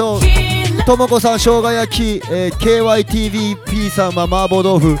ーありがとう。ともこさん生姜焼き、KYTVP さんは麻婆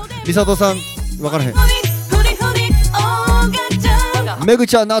豆腐みさとさん分からへんめぐ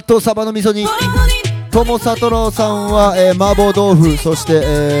ちゃん納豆サバの味噌煮ともさとろさんは、麻婆豆腐そし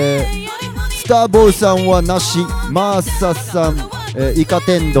て、スターボーイさんはなしマーサさん、イカ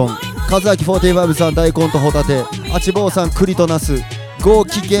天丼和明45さん大根とホタテあちぼうさん栗とナスご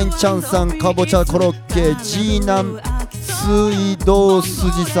きげんちゃんさん、かぼちゃコロッケ、ジーナン水道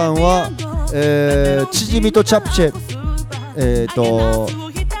筋さんは、チヂミとチャプチェ、ちょっ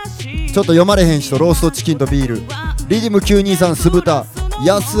と読まれへん人、ローストチキンとビール、リディム923酢豚、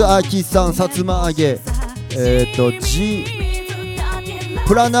安明さんさつま揚げ、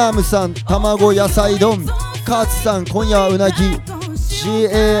プラナームさん卵野菜丼、カーツさん今夜はうなぎ、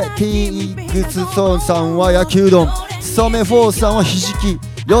 GAT グツソンさんは焼きうどん、ソメフォーさんはひじき、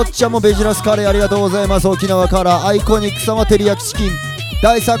よっちゃんもベジラスカレーありがとうございます。沖縄からアイコニックさんは照り焼きチキン、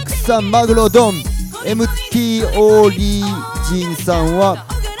ダイサックスさんマグロ丼、 MT オリジンさんは、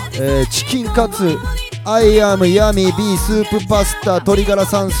チキンカツ、アイアムヤミビースープパスタ、鶏ガラ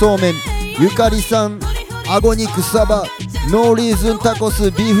さんそうめん、ゆかりさんアゴ肉サバ、ノーリーズンタコス、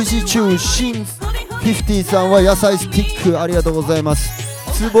ビーフシチュー、シン50さんは野菜スティックありがとうございます。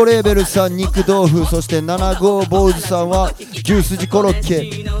ツボレーベルさん肉豆腐、そして75ボーズさんは牛すじコロッ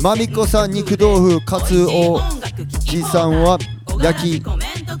ケ、まみこさん肉豆腐、カツオジさんは焼き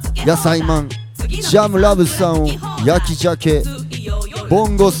野菜マン、ジャムラブさん焼き鮭、ボ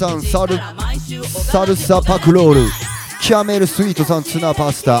ンゴさんサルサパクロール、キャメルスイートさんツナ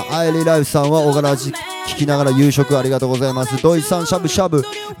パスタ、アイリライフさんは小柄じ聞きながら夕食ありがとうございます。ドイさんしゃぶしゃぶ、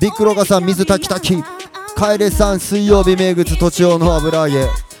ビックロガさん水炊き炊き、カエレさん水曜日名物とちおの油揚げ、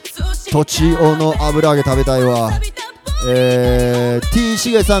とちおの油揚げ食べたいわ。T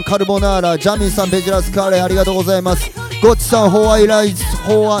しげさんカルボナーラ、ジャミンさんベジラスカレーありがとうございます。ゴッチさんホワイラン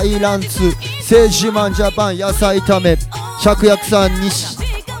ツ、セージマンジャパン野菜炒め、芍薬さん西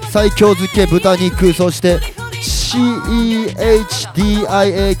最強漬け豚肉、そして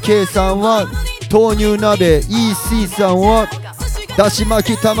CEHDIAK さんは豆乳鍋、 EC さんはだし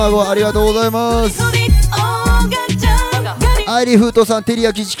巻き卵ありがとうございます。アイリフートさん照り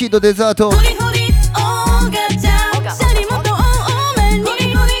焼きチキンとデザート、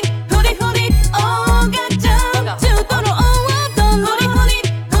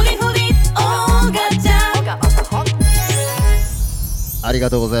ありが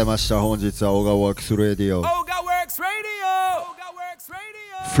とうございました。本日はOGAWORKS Radio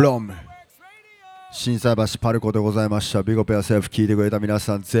from 心斎橋パルコでございました。ビッグオペアセーフ聞いてくれた皆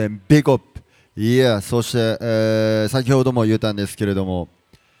さん全ビッグオップ。いや、そして、先ほども言ったんですけれども、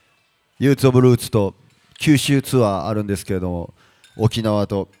ユーツオブルーツと九州ツアーあるんですけれども、沖縄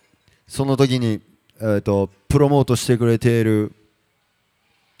とその時に、プロモートしてくれている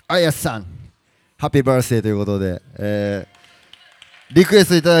あやさん、ハッピーバースデーということで、リクエス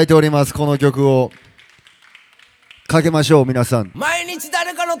トいただいております。この曲をかけましょう。皆さん毎日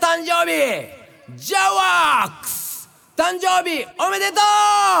誰かの誕生日、ジャワークス誕生日おめでと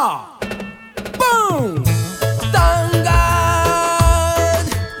う。Boom! Thank God,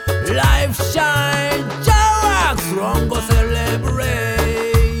 life shine, Jawax, Rongo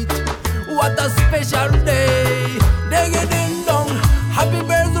celebrate. What a special day. Digga ding dong, happy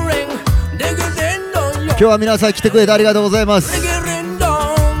bells ring. Digga ding dong. 今日は皆さん来てくれてありがとうございます。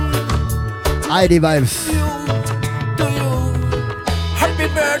アイリバイブス。Happy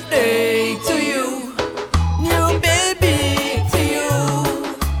birthday to you, new baby to you.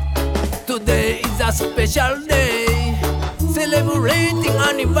 Today is a special day, celebrating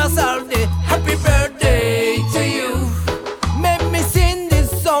anniversary day. Happy birthday to you. Make me sing this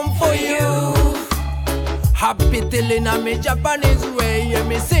song for you. Happy till in a me Japanese way. Yeah,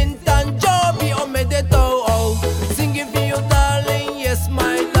 me sing Tanjobi omedetou. Oh, singing for you, darling. Yes,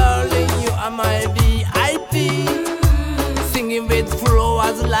 my darling, you are my VIP. Singing with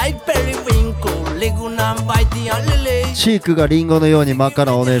flowers like periwinkle, Leguna Baiti and Lily. チークがリンゴのように真っ赤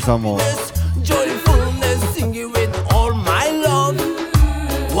なお姉さんも。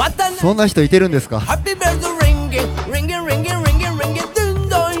そんな人いてるんですか？ Happy birthday ringing, ringing, ringing, ringing, ringing, ding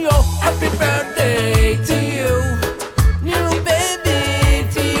dong yo. Happy birthday to you, new baby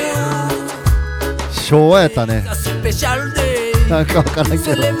to you. 昭和やったね。 Special day, なんかわからんけど。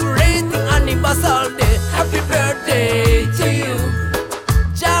 celebrating anniversary day. Happy birthday to you.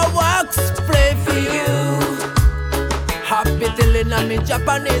 Jawax play for you. Happy till in a me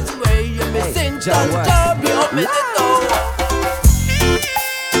Japanese way. You me sing Tanjobi omedetou.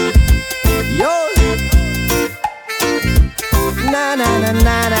 Na na na na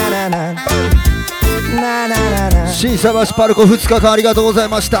na na naなななな新佐橋パルコ2日間ありがとうござい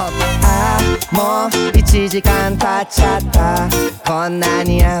ました。ああもう1時間経っちゃった。こんな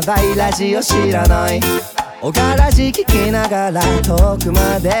にヤバいラジオ知らない。おがらじ聞きながら遠く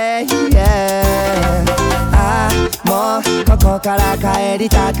まで、yeah、ああもうここから帰り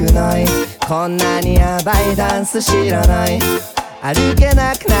たくない。こんなにヤバいダンス知らない。歩け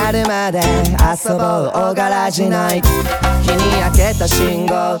なくなるまで遊ぼうオガラジナイト。日に焼けた信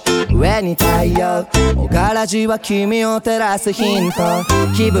号上に太陽、オガラジは君を照らすヒント。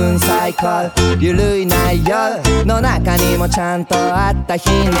気分最高ゆるい内容の中にもちゃんとあったヒ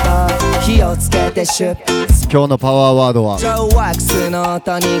ント。火をつけてシュッ、今日のパワーワードはOGAWORKSの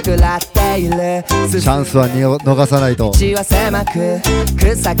音に食らっている。チャンスは逃さないと。道は狭く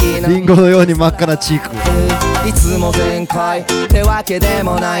草木のリンゴのように真っ赤なチーク。いつも全開ってわけで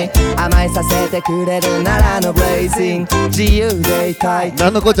もない。甘えさせてくれるならのブレイジング、自由でいたい。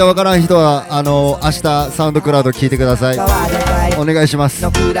何のこっちゃわからん人は明日サウンドクラウド聞いてください。お願いします。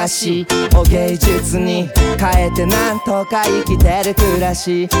の暮らしを芸術に変えてなんとか生きてる暮ら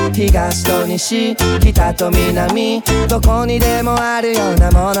し。東と西北と南どこにでもあるよう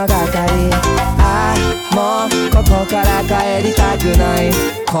な物語。ああもうここから帰りたくない。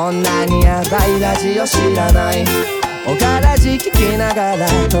こんなにヤバいラジオ知らない。オガラジ聞きながら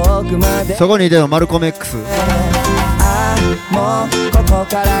遠くまで。そこにいてのマルコム X。ああもうここ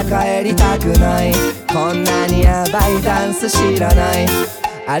から帰りたくない。こんなにヤバいダンス知らない。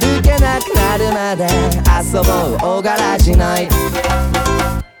歩けなくなるまで遊ぼうオガラジナイト。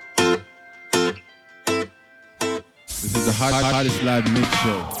 This is the hottest live mix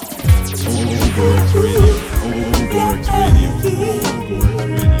show. OGAWORKS Radio.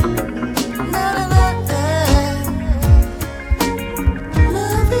 OGAWORKS Radio.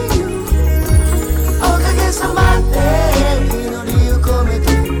 OGAWORKS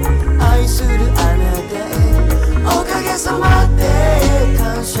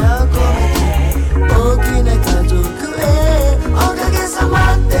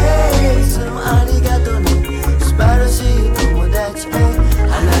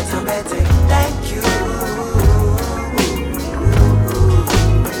Radio. Thank you.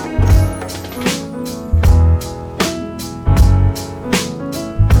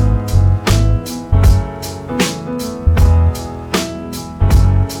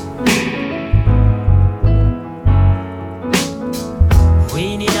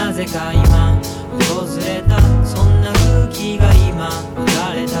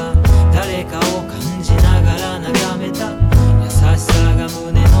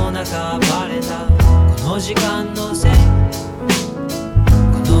 時間のせい、こ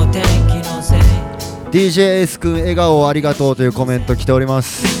の天気のせい。 DJS 君笑顔ありがとうというコメント来ておりま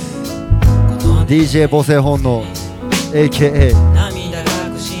す。 DJ 母性本能 AKA 涙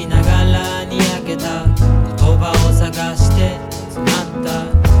隠しながらにやけた言葉を探して詰まっ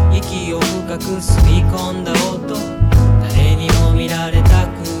た息を深く吸い込んだ音、誰にも見られた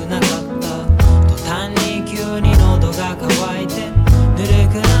くなかった。途端に急に喉が渇いてぬる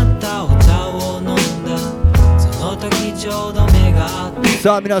くなったお茶を飲んだ。その時ちょうど目が合って、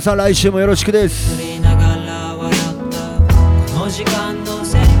さあ皆さん来週もよろしくです。釣りながら笑った。この時間の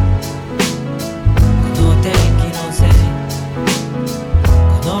せい、この天気のせい、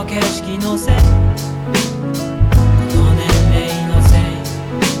この景色のせい、この年齢のせい。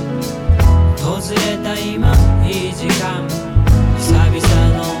訪れた今いい時間、久々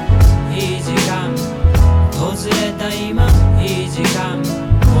のいい時間。訪れた今いい時間、も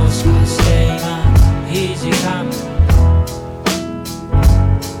しかして今いい時間。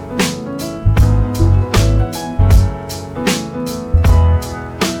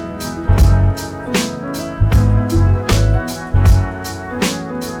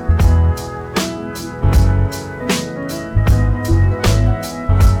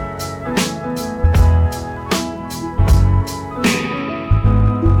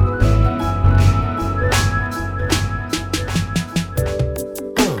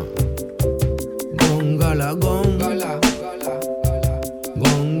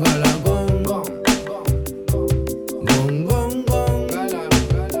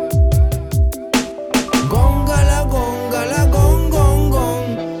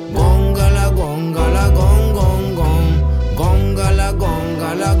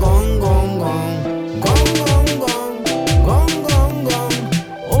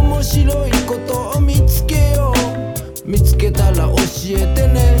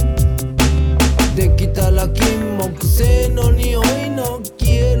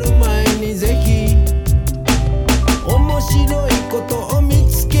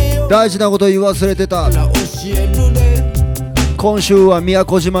大事なこと言い忘れてた。今週は宮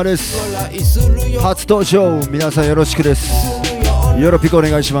古島です。初登場、皆さんよろしくです。よろぴくお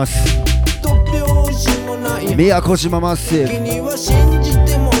願いします。宮古島マッセー君は信じ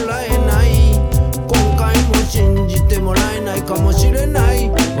てもらえない、今回も信じてもらえないかもしれない、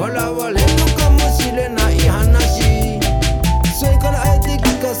笑われるかもしれない話、それからあえて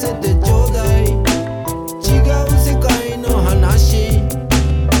聞かせてちょうだい、違う世界の話。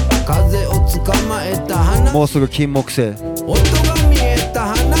もうすぐ金木犀。音が見えた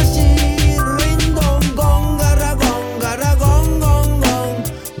話、リンドンゴンガラゴンガラゴンゴンゴン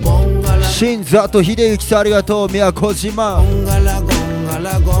ゴンガラ。新里秀幸さんありがとう。宮古島ゴンガラゴンガ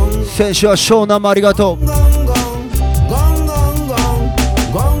ラゴン。選手は湘南もありがとう。ゴンゴンゴンゴンゴン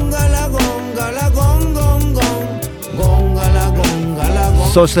ゴンガラゴンガラゴンゴンゴンゴンガラゴンガラゴ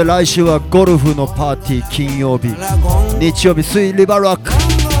ン。そして来週はゴルフのパーティー。金曜日、日曜日スイリバーロック、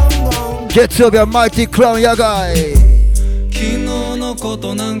月曜日はマイティクラウン野外。昨日のこ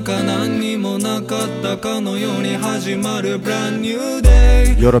となんか何にもなかったかのように始まるブランニュー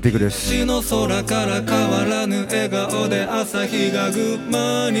デイ。ヨロピクです。星の空から変わらぬ笑顔で朝日がグッ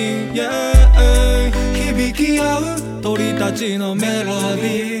マーニング、響き合う鳥たちのメロデ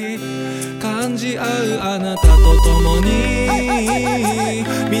ィー、感じ合うあなたと共に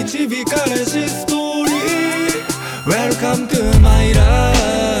導かれしストーリー。 Welcome to my life。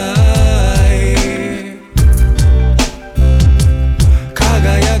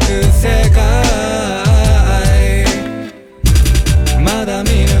輝く世界、まだ見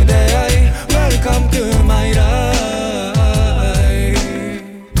ぬ出会い。 Welcome to my life。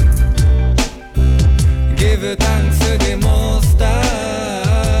 Give thanks the most high。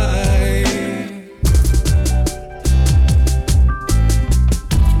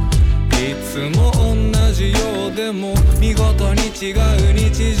 いつも同じようでも見事に違う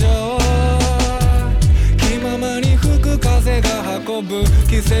日常、気ままに吹く風が運ぶ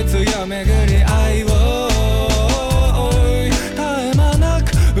季節や巡り愛を、絶え間な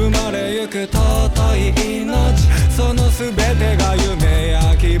く生まれゆく尊い命、その全てが夢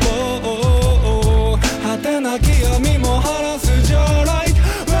や希望、果てなき闇も晴らす将来。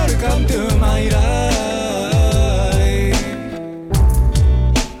 Welcome to my life。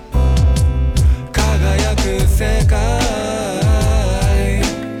 輝く世界、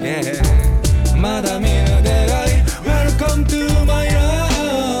まだ見ぬ出会い。 Welcome to my life。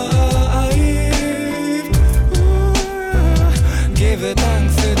 Give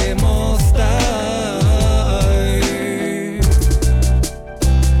thanks to the most high。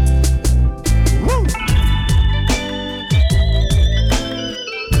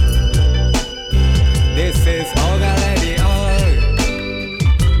 This is OGAWORKS。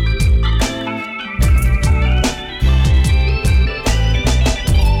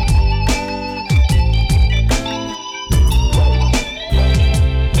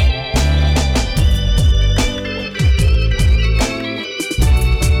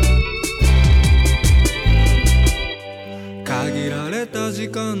限られた時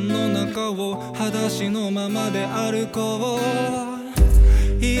間の中を裸足のままで歩こう。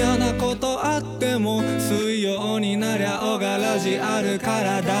嫌なことあっても水曜になりゃオガラジあるか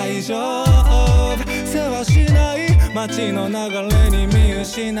ら大丈夫。世話しない街の流れに見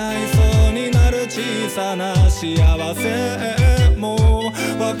失いそうになる小さな幸せも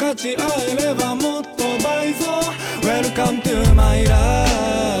分かち合えればもっと倍増。 Welcome to my life。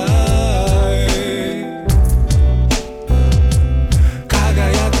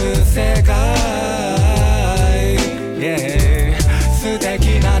輝く世界、素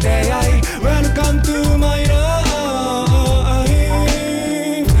敵な出会い。 Welcome to my life。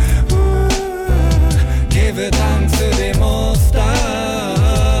 Give thanks to the most high。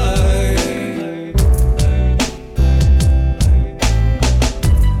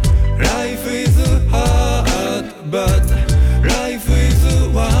 Life is hard but life is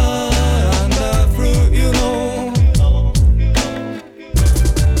wonderful, you know。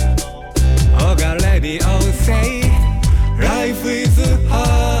 OGAWORKS say life is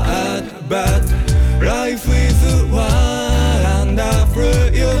hard but life is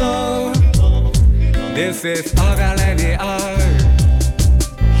wonderful, you know。 This is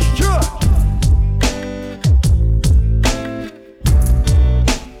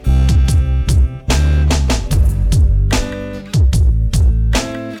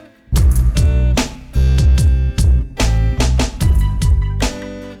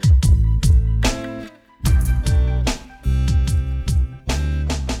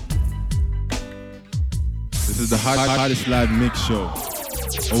is the hottest live mix show.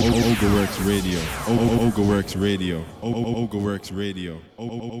 OGAWORKS Radio. OGAWORKS Radio. OGAWORKS Radio.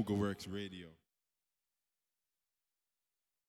 OGAWORKS Radio.